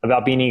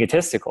about being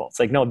egotistical? It's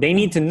like, no, they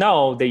need to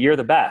know that you're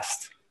the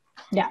best.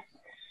 Yeah.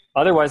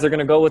 Otherwise, they're going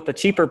to go with the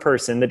cheaper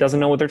person that doesn't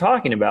know what they're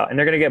talking about, and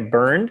they're going to get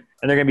burned,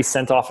 and they're going to be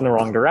sent off in the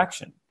wrong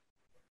direction.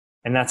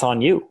 And that's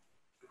on you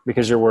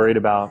because you're worried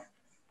about,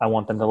 I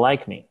want them to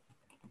like me.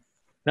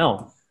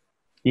 No,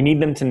 you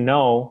need them to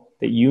know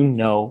that you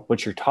know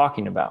what you're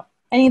talking about.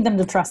 I need them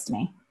to trust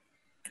me.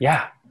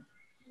 Yeah,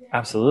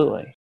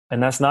 absolutely.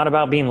 And that's not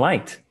about being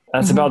liked.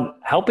 That's about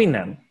helping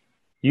them.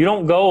 You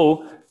don't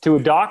go to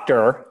a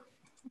doctor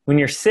when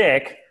you're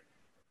sick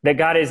that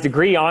got his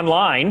degree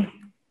online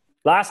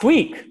last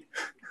week.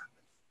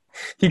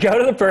 You go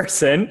to the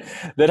person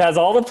that has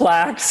all the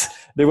plaques,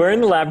 they're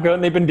wearing the lab coat,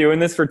 and they've been doing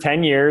this for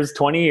 10 years,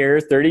 20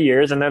 years, 30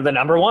 years, and they're the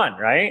number one,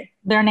 right?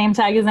 Their name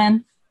tag is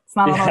in. It's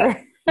not on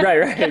order.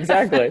 Right,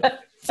 exactly.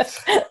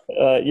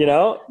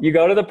 You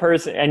go to the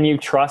person and you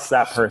trust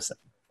that person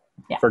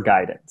for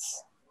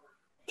guidance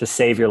to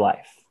save your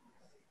life.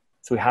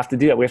 So we have to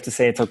do that. We have to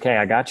say, it's okay,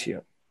 I got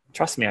you.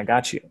 Trust me, I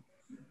got you.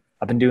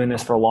 I've been doing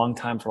this for a long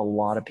time for a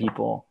lot of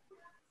people.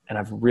 and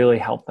I've really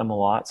helped them a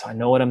lot. So I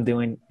know what I'm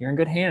doing. You're in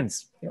good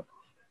hands.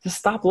 Just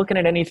stop looking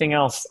at anything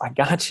else. I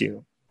got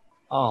you.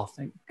 Oh,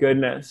 thank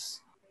goodness.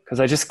 Because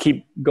I just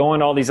keep going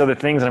to all these other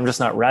things and I'm just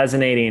not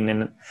resonating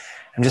and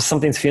I'm just,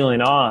 something's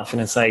feeling off.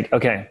 And it's like,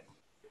 okay,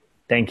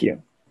 thank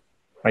you.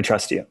 I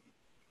trust you.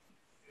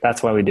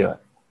 That's why we do it.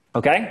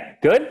 Okay,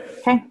 good?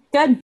 Okay,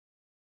 good.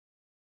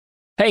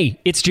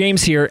 Hey, it's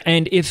James here,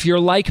 and if you're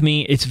like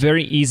me, it's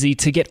very easy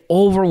to get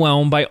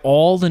overwhelmed by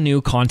all the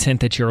new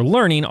content that you're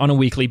learning on a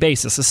weekly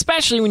basis,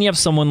 especially when you have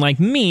someone like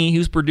me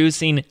who's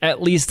producing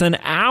at least an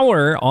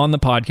hour on the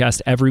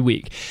podcast every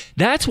week.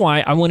 That's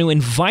why I want to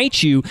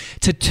invite you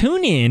to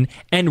tune in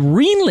and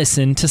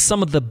re-listen to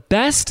some of the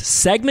best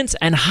segments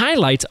and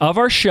highlights of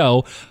our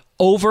show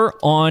over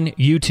on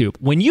YouTube.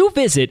 When you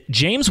visit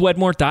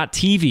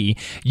jameswedmore.tv,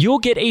 you'll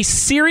get a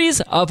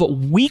series of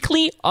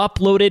weekly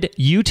uploaded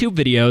YouTube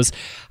videos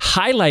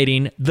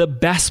highlighting the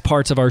best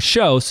parts of our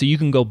show so you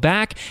can go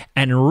back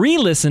and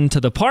re-listen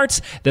to the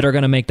parts that are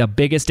going to make the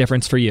biggest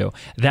difference for you.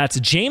 That's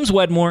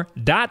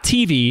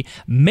jameswedmore.tv.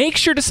 Make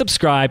sure to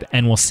subscribe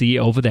and we'll see you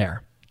over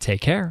there.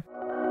 Take care.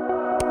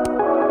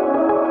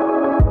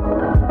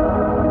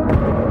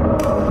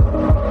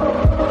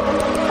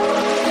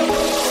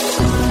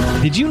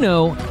 Did you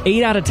know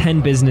 8 out of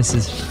 10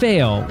 businesses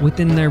fail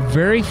within their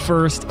very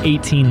first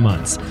 18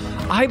 months?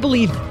 I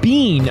believe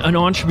being an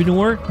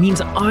entrepreneur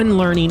means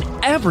unlearning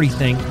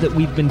everything that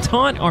we've been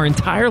taught our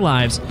entire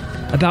lives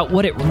about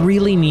what it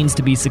really means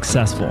to be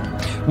successful,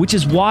 which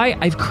is why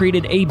I've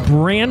created a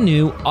brand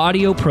new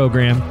audio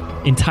program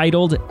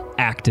entitled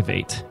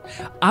Activate.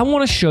 I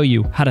want to show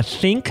you how to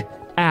think,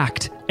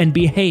 act, and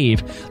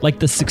behave like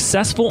the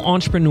successful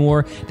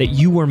entrepreneur that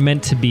you were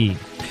meant to be,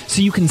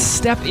 so you can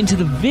step into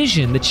the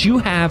vision that you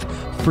have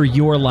for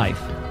your life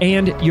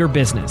and your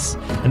business.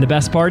 And the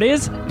best part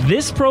is,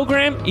 this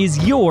program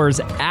is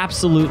yours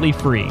absolutely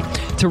free.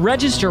 To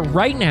register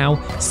right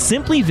now,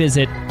 simply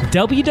visit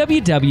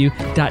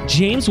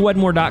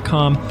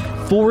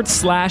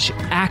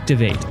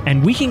www.jameswedmore.com/activate,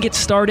 and we can get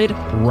started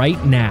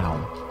right now.